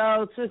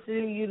 Yo,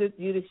 Twisted, you the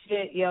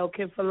shit. Yo,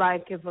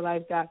 KIN4LIFE,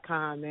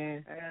 KIN4LIFE.com,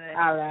 man.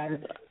 All right.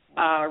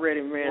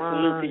 Already, man.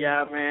 Salute to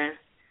y'all, man.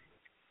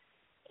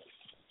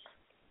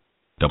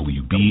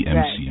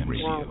 WBMC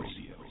Radio.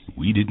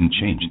 We didn't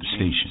change the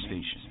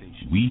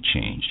station. We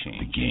changed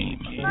the game.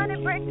 Money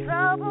brings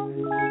trouble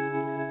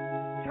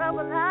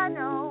I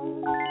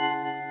know.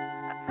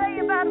 I tell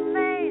you about a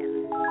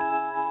man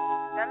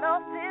that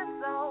lost his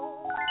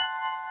soul.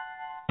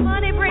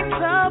 Money brings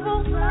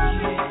trouble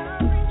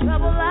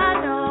I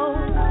know.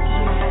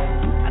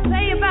 I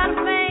tell you about a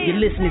man.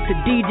 You're listening to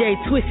DJ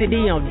Twisted D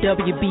on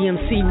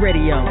WBMC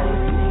Radio.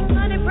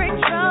 Money brings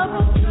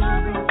trouble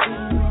I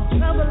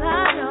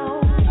know.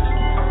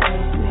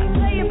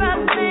 About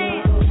a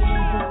man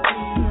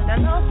that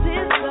lost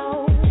his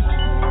soul.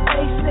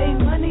 They say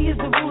money is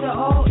the root of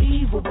all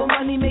evil, but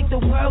money make the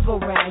world go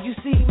round. You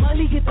see,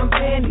 money get them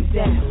panties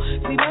down.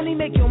 See, money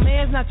make your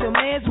man's not your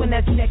man's when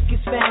that check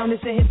is found.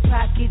 It's in his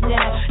pocket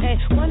now.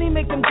 And money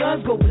make them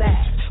guns go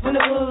blast. When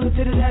the hood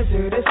to the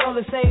desert, it's all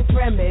the same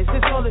premise,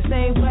 it's all the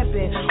same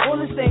weapon.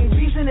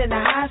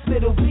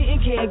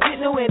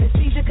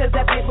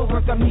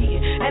 I'm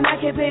eating, and I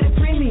can't pay the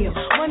premium.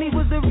 Money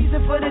was the reason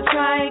for the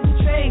triangle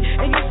trade,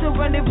 and you still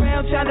running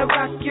around trying to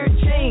rock your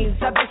chains.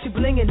 I bet you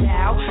blinging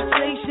now.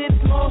 Slave shit,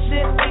 small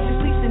shit, they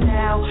just leasing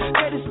now.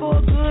 Credit score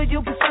good,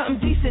 you'll get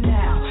something decent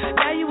now.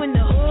 Now you in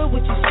the hood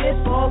with your shit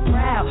all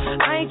proud.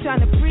 I ain't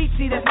trying to preach,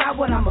 see that's not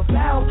what I'm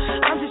about.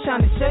 I'm just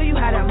trying to show you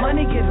how that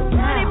money get around.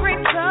 Money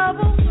brings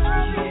trouble,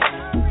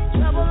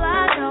 trouble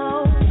I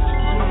know.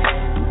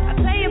 I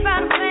tell you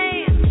about a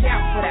man down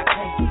for that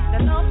place.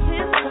 that lost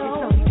his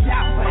soul.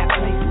 Down for that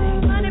place.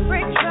 Money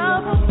brings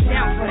trouble,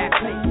 Down for that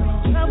place.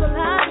 trouble I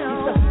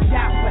know.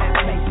 Down for that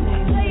place. I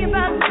tell you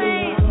about a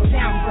man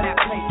Down for that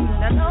place.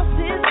 that lost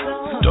his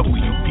soul.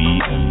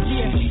 WBMC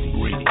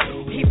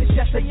Radio. He was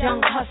just a young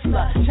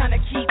hustler, trying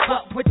to keep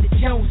up with the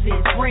Joneses.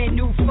 Brand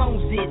new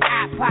phones is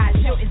iPod,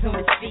 Jordans on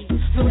his feet.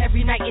 So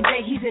every night and day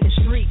he's in the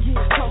street,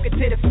 talking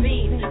to the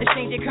fiends,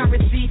 exchanging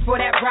currency for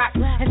that rock.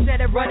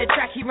 Instead of running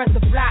track, he runs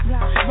the block,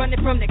 running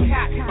from the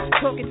cops,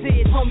 talking to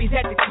his homies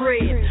at the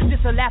crib,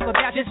 just to laugh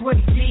about just what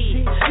he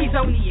did. He's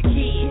only a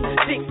kid,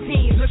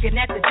 16, looking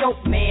at the dope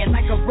man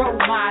like a role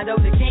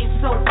model. The game's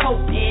so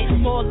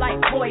potent, more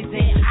like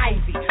poison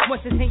ivy.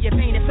 Once it's in your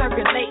vein, it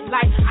circulate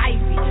like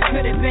ivy.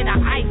 Could have been an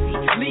Ivy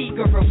League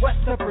or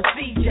what's the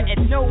procedure?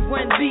 And no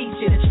one leads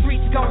you. The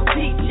streets gon'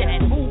 teach you,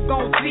 and who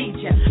gon' feed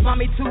you?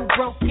 Mommy too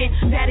broken,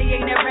 daddy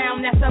ain't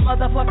around. That's a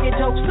motherfucking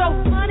joke. So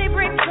Money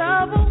brings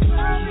trouble,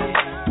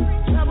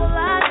 trouble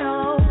I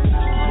know.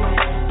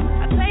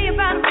 I tell you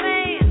about a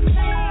man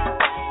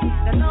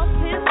that lost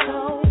his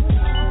soul.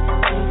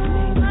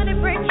 Money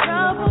brings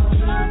trouble,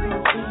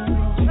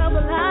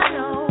 trouble I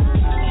know. I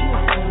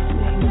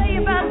tell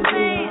you about a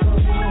man.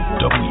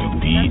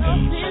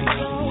 WBMC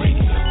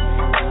Radio.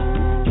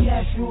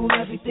 cash rule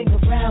everything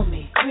around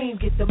me. Cream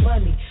get the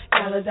money,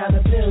 dollar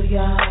bill,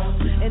 y'all.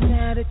 And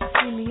now that you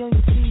see me on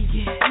your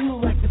TV,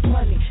 you act the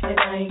funny, and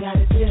I ain't got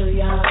a deal,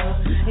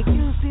 y'all. And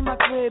you see my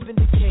crib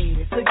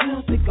indicated, so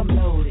you think I'm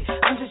loaded.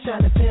 I'm just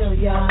trying to fill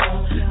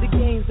y'all. The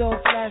game's all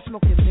flash,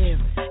 smoking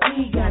mirrors.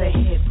 He got a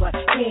hit, but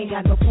he ain't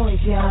got no points,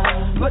 y'all.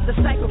 But the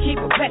cycle keep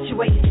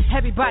perpetuating.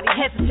 Everybody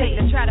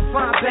hesitating, try to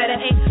find better.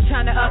 Ain't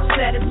trying to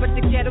upset us, but the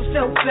ghetto's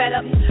so fed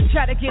up.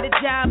 Try to get a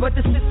job, but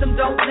the system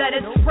don't let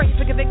us. Pray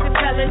for convicted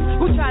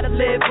felons who try to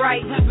live right,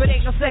 but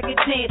ain't no second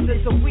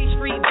chances. So we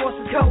street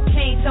bosses,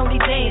 cocaine,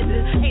 Tony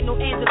dances. Ain't no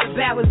Angela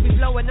Bowers, we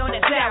blowing on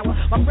that tower.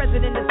 My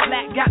president is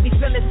black, got me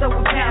feeling so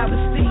empowered.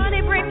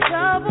 Money brings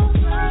trouble,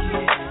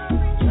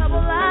 trouble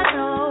I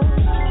know.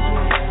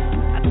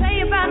 I tell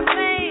you about a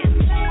man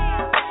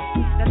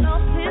that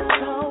lost his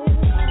soul.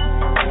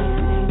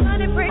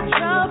 Money brings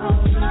trouble,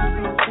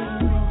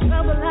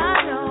 trouble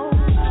I know. I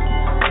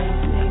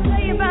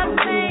tell you about a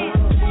man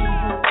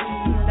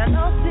that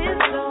lost his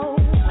soul.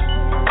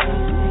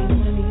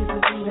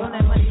 Don't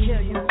let money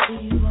kill you.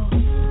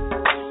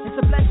 It's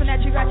a blessing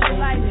that you got your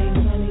life.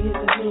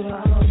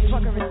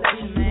 Fuck a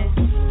recession, man.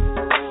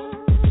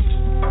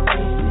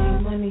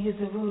 Money is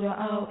the root of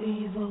all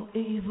evil,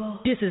 evil.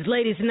 This is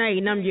Ladies Night,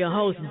 and I'm your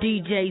host,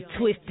 DJ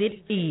Twisted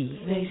E.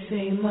 They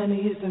say money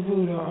is the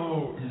root of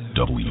all.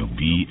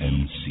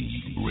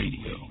 WBMC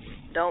Radio.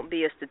 Don't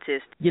be a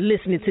statistic. You're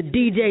listening to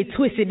DJ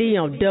Twisted E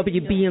on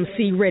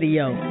WBMC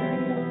Radio.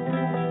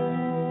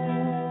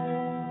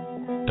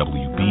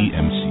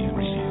 WBMC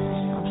Radio.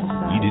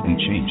 We didn't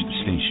change the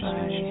station.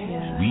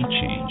 We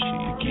changed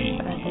the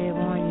game. I did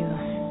warn you. I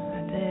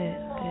did.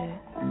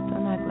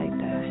 Don't act like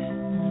that.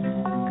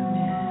 Come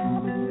here.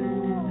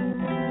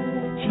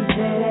 She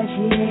said that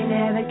she ain't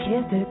never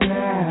kissed a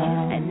girl,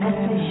 and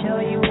that's to show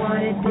you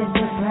wanted this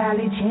to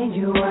probably change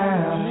your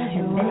world.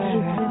 And then she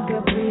took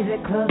a breather,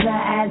 closed her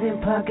eyes and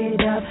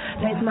puckered up,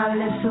 placed my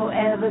lips so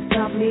ever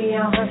softly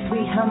on her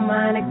sweet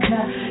harmonica.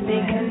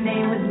 Think her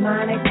name was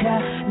Monica,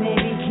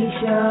 maybe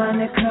Keisha or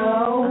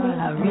Nicole.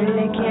 I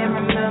really can't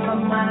remember,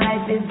 my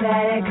life is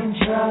out of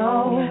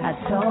control. I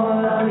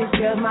told all these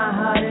girls my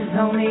heart is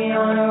only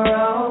on a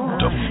roll.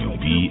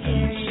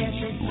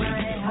 WBMC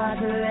Radio.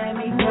 Hard to let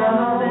me go.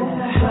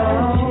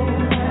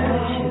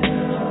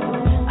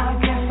 I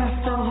guess I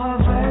stole her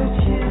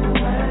virtue.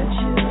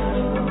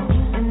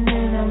 And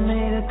then I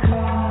made her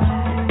cry.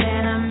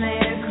 I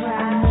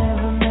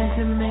never meant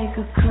to make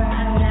her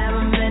cry.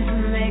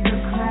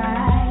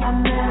 I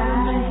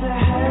never meant to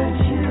hurt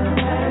you.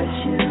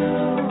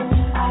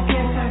 I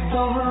guess I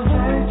stole her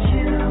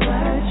virtue.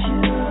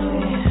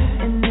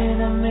 And then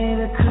I made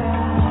her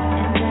cry.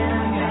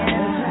 I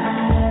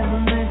never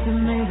meant to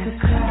make her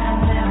cry.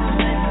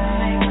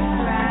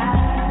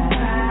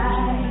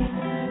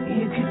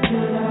 You could do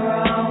no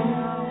wrong,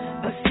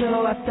 but so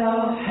I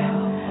thought.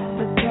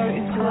 The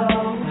curtains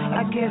closed,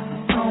 I guess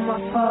it's all my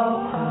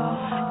fault.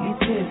 You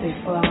tears they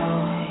fall,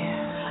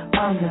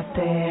 I'm not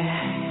there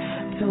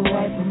to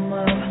wipe them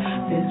up.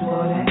 There's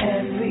water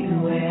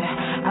everywhere.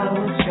 I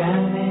was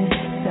drowning,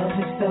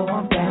 selfish so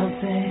I'm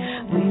bouncing.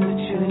 We were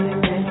truly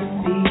meant to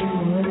be, you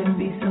wouldn't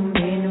be so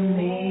mean to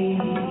me.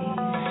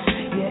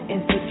 Your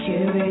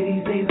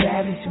insecurities, they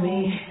ravish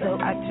me, so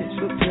I just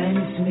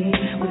replenish me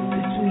with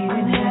the sweet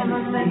and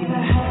Hennessy.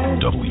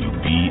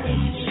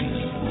 WBMC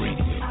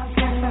Radio. I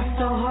guess I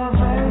stole her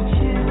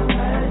virtue.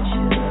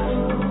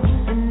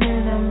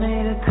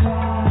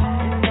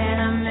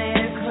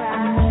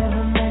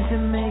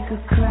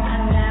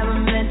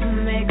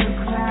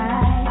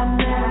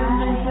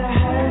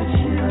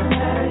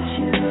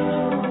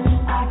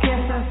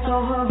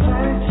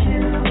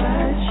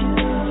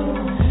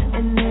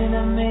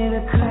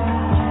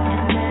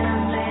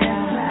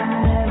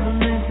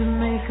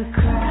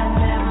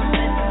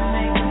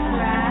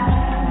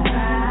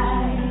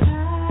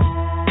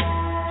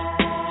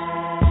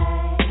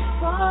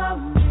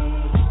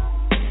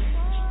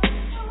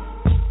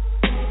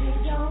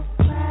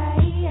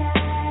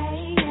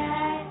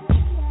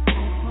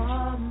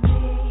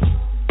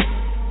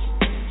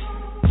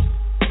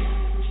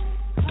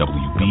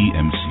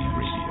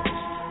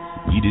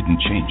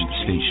 didn't change the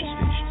station.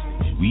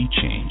 We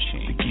changed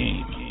the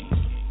game.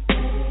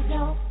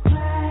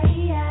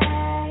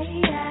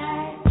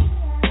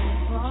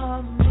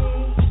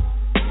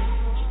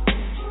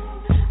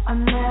 I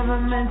never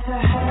meant to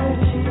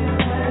hurt you.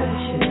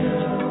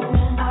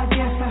 I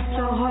guess I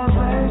stole her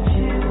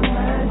virtue.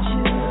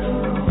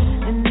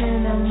 And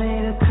then I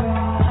made her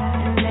cry.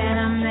 I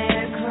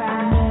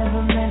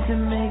never meant to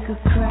make her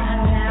cry. I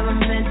never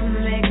meant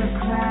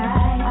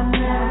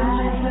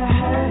to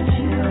hurt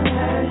you.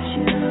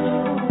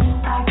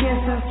 I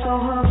guess I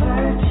stole her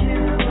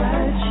virtue.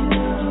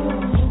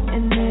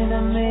 And then I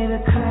made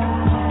her cry.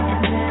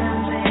 I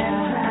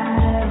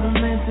never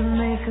meant to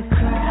make her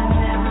cry.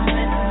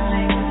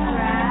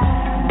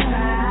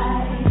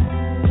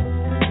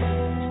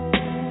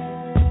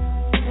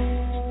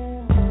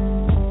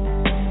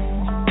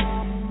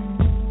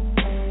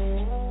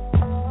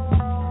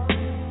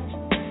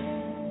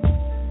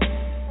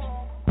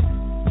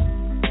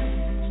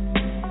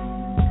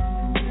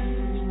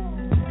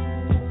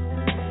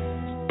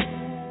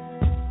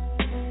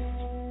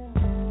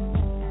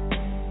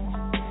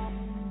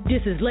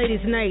 This is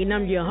Ladies Night, and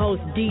I'm your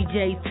host,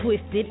 DJ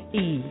Twisted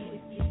E.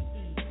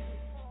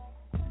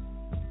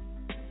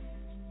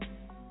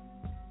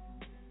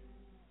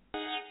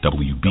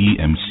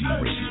 WBMC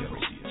Radio.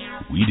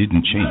 We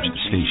didn't change the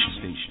station.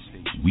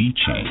 We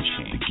changed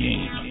the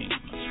game.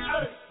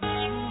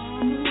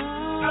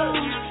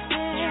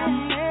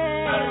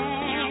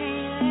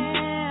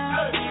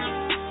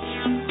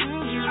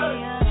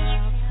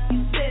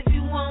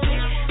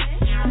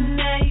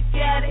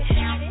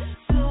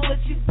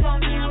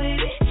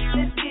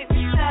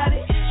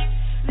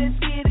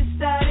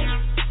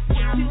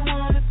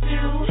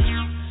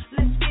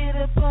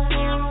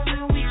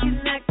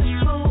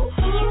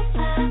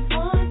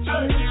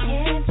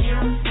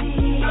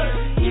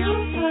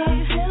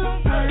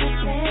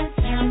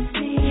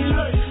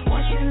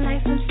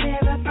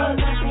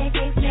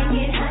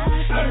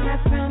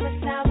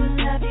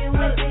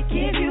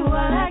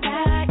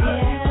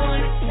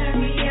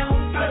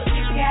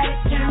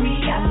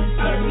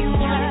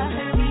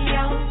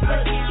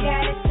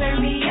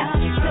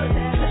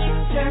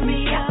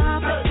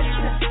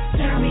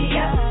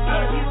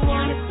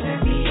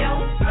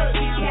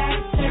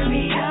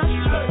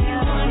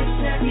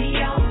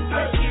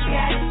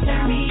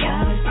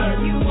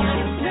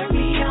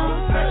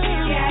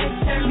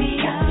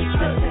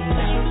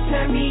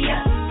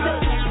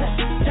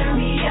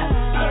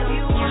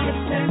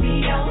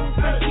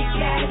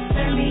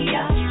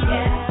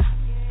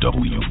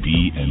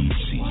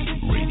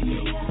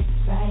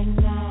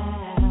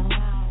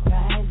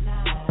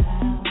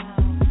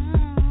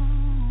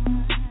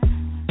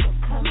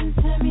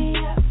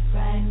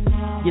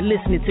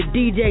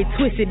 DJ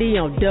Twisted E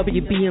on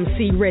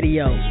WBMC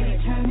Radio.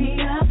 Turn me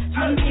up,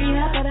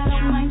 but I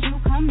don't mind you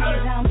coming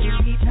down.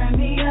 Baby, turn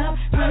me up,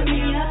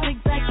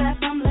 exact that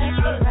from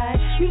left to right.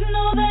 You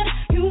know that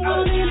you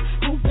want it,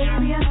 oh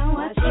baby, I know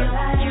what you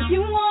like.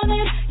 You want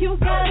it, you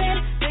got it,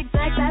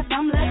 exact that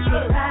from left to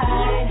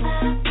right.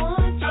 I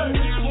want you,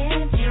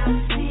 can't you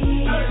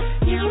see?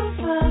 You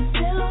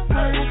fulfill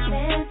my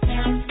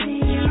fantasy.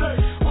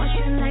 Want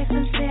you like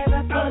some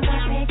syrup or my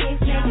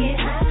pancakes, make it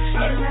hot.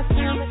 And I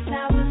promise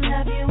I will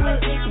love you if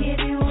they give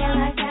you all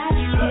I got.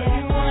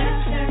 Yeah, you wanna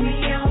turn me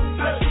on,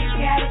 but you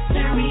gotta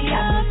turn me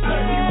up.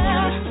 Yeah, you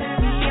wanna turn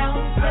me on,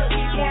 but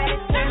you gotta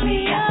turn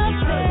me up.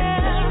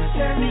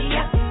 Turn me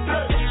up,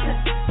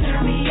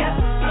 turn me up.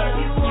 If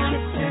you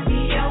wanna turn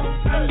me on,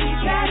 but you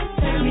gotta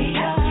turn me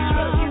up.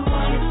 If you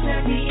wanna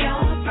turn me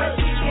on, but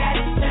you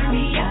gotta turn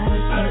me up.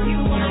 If you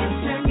wanna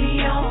turn me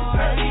on,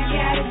 but you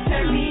gotta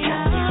turn me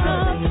up.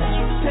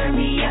 Turn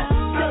me up,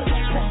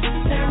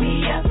 turn me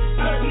up.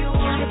 If you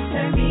wanna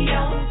turn me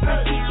on,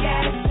 but you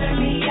gotta turn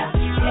me up.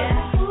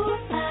 Yeah. Ooh,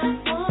 I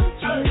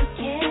want you,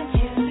 can't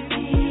you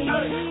see?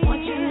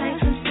 Want you like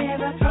some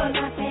syrup or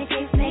my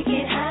pancakes, make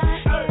it hot.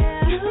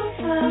 You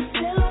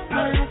fulfill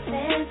my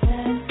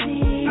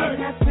fantasy,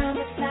 and I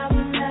promise I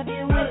will love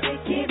you if I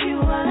give you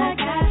all I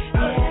got.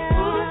 Yeah.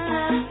 Ooh,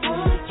 I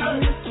want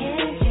you,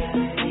 can't you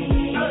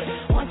see?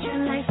 Want you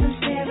like some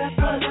syrup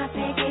or my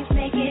pancakes,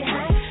 make it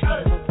hot.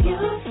 You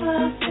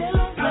fulfill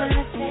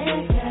my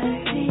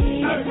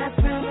fantasy, and I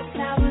promise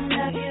I will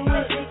love you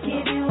if I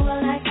give you all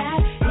I got.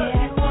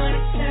 Yeah, you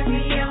wanna turn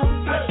me on,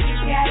 but you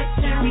gotta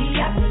turn me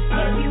up.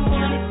 If you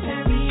wanna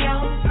turn me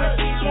on, but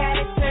you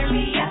gotta turn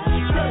me up.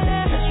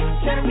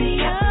 Turn me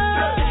up,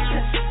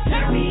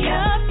 turn me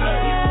up. If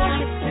you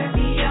wanna turn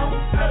me on,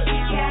 but you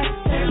gotta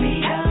turn me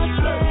up.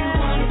 If you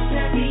wanna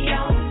turn me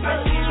on, but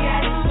you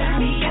gotta turn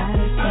me up.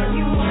 If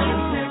you wanna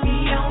turn me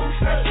on,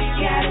 but you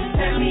gotta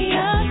turn me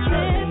up.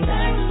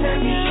 Turn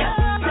me up,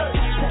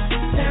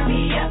 turn me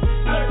up.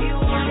 If you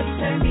wanna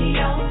turn me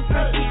on,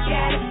 but you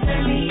gotta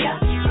turn me up.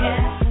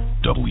 Yeah.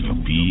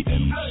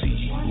 WBMC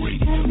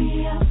Radio. Turn me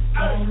up,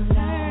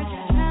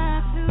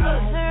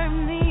 turn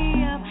me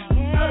up,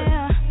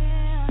 yeah.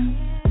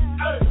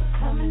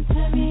 Come and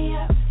turn me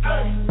up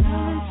right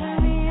now. Turn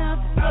me up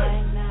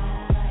right now.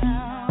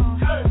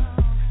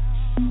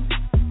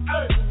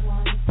 You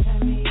wanna turn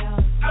me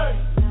up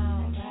right now,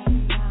 right?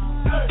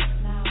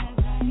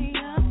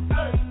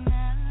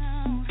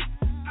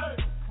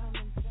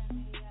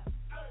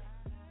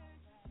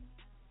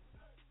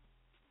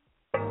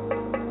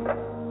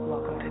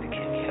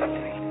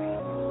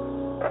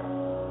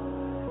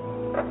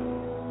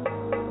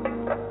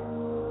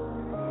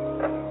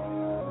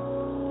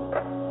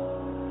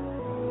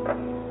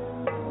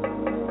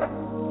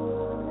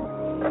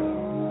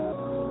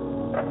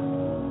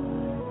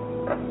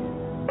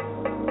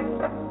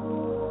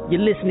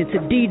 You're listening to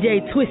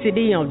DJ Twisted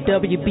E on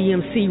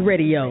WBMC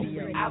Radio.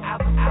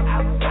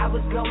 I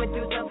was going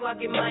through some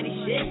fucking money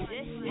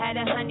shit. Had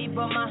a honey,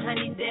 but my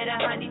honey did a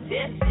honey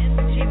dip.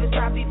 She was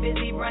probably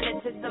busy running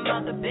to some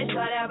other bitch.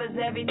 Thought I was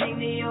everything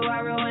to you,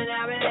 I ruined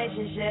our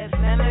relationship.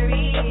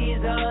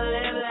 Memories all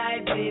live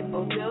like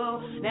people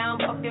do. Now I'm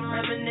fucking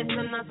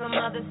reminiscing on some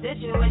other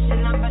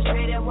situation. I'm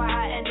frustrated why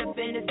I end up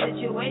in this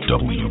situation.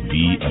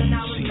 WBMC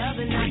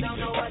I don't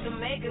know what to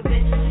make of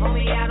it.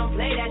 Homie, I don't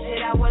play that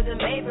shit, I wasn't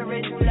made for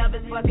it. True love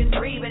is fucking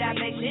free, but I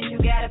make shit, you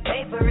gotta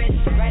pay for it.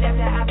 Right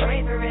after I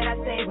pray for it, I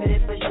stay with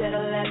it, but should've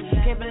left.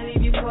 Can't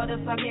believe you called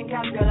the fucking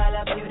cops, girl, I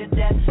love you to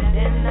death.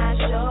 Then I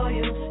show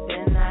you,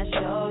 then I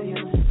show you,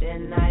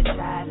 then I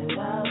try to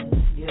love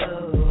you.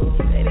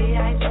 Baby,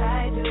 I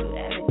try to do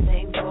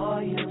everything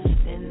for you,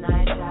 then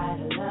I try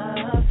to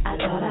love. I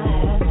thought I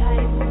had a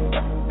type,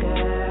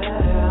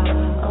 girl.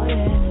 Oh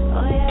yeah,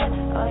 oh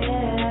yeah, oh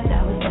yeah.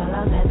 That was till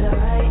I met the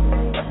right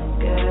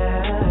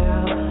girl.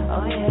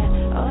 Oh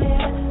yeah, oh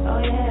yeah, oh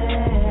yeah.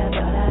 I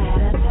thought I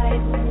had a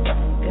type,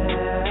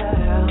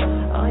 girl.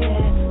 Oh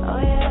yeah,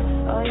 oh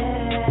yeah, oh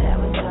yeah. That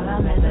was till I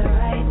met the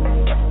right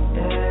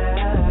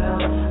girl.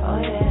 Oh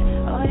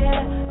yeah, oh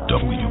yeah.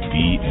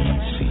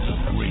 WBMC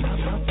Radio.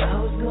 I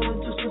was going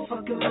through some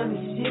fucking money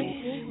shit.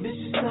 Bitch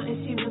was something,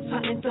 she was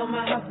hunting, thought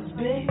my house was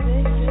big.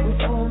 We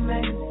for a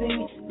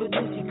magazine, but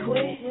then she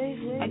quit.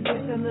 I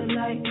guess I look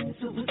like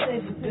super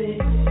safe a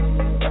bitch.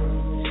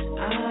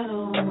 I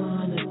don't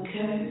wanna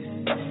curse,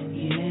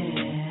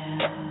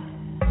 yeah.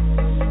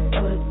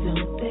 But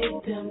don't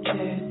think them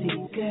Jersey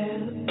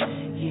girls,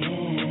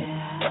 yeah.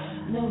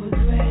 No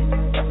regret,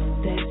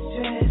 that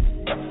stress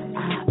I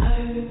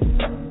earned.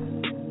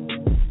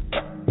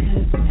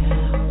 Cause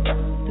now,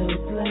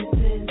 those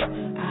lessons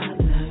I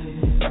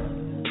learned.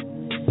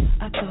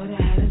 I thought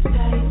I had a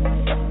type,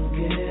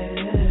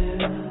 girl.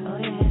 Oh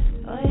yeah,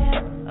 oh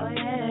yeah, oh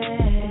yeah.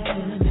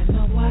 Until I met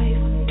my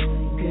wife,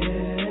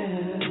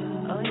 girl.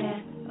 Oh yeah,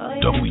 oh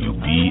yeah.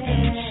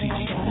 WBMC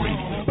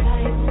Radio.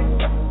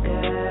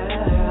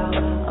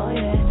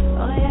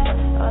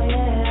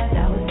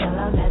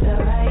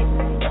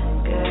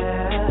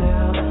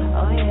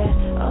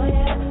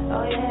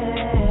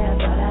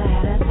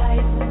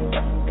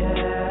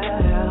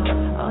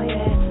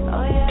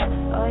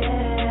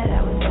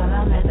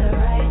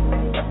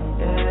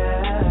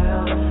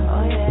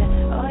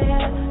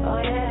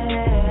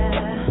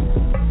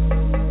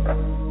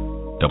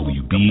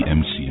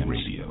 WBMC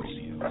Radio.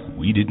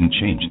 We didn't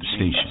change the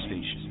station.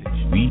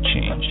 We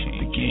changed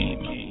the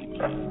game.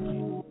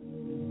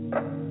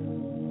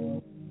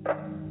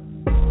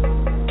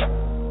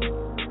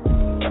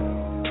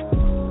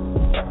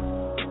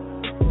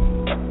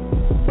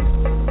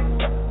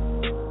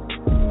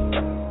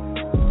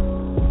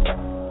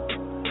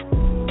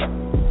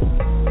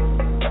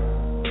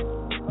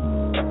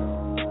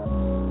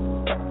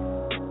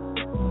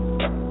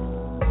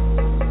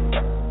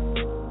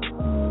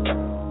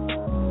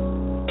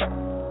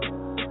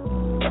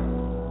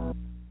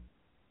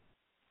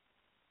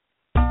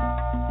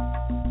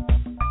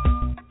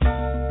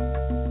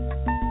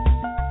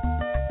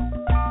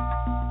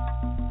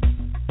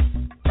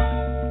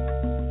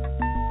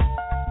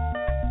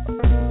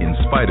 In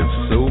spite of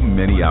so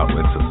many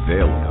outlets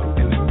available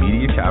in the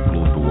media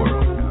capital of the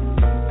world,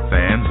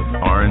 fans of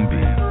R&B,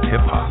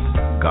 hip-hop,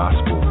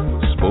 gospel,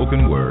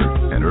 spoken word,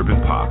 and urban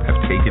pop have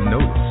taken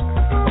notice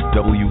of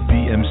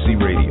WBMC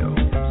Radio.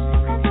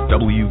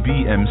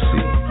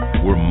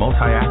 WBMC, we're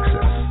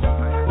multi-access.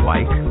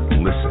 Like,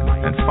 listen,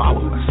 and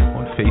follow us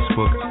on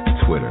Facebook,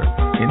 Twitter,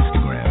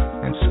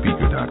 Instagram, and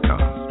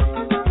Speaker.com.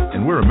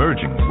 And we're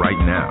emerging right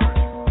now,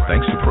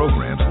 thanks to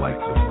programs like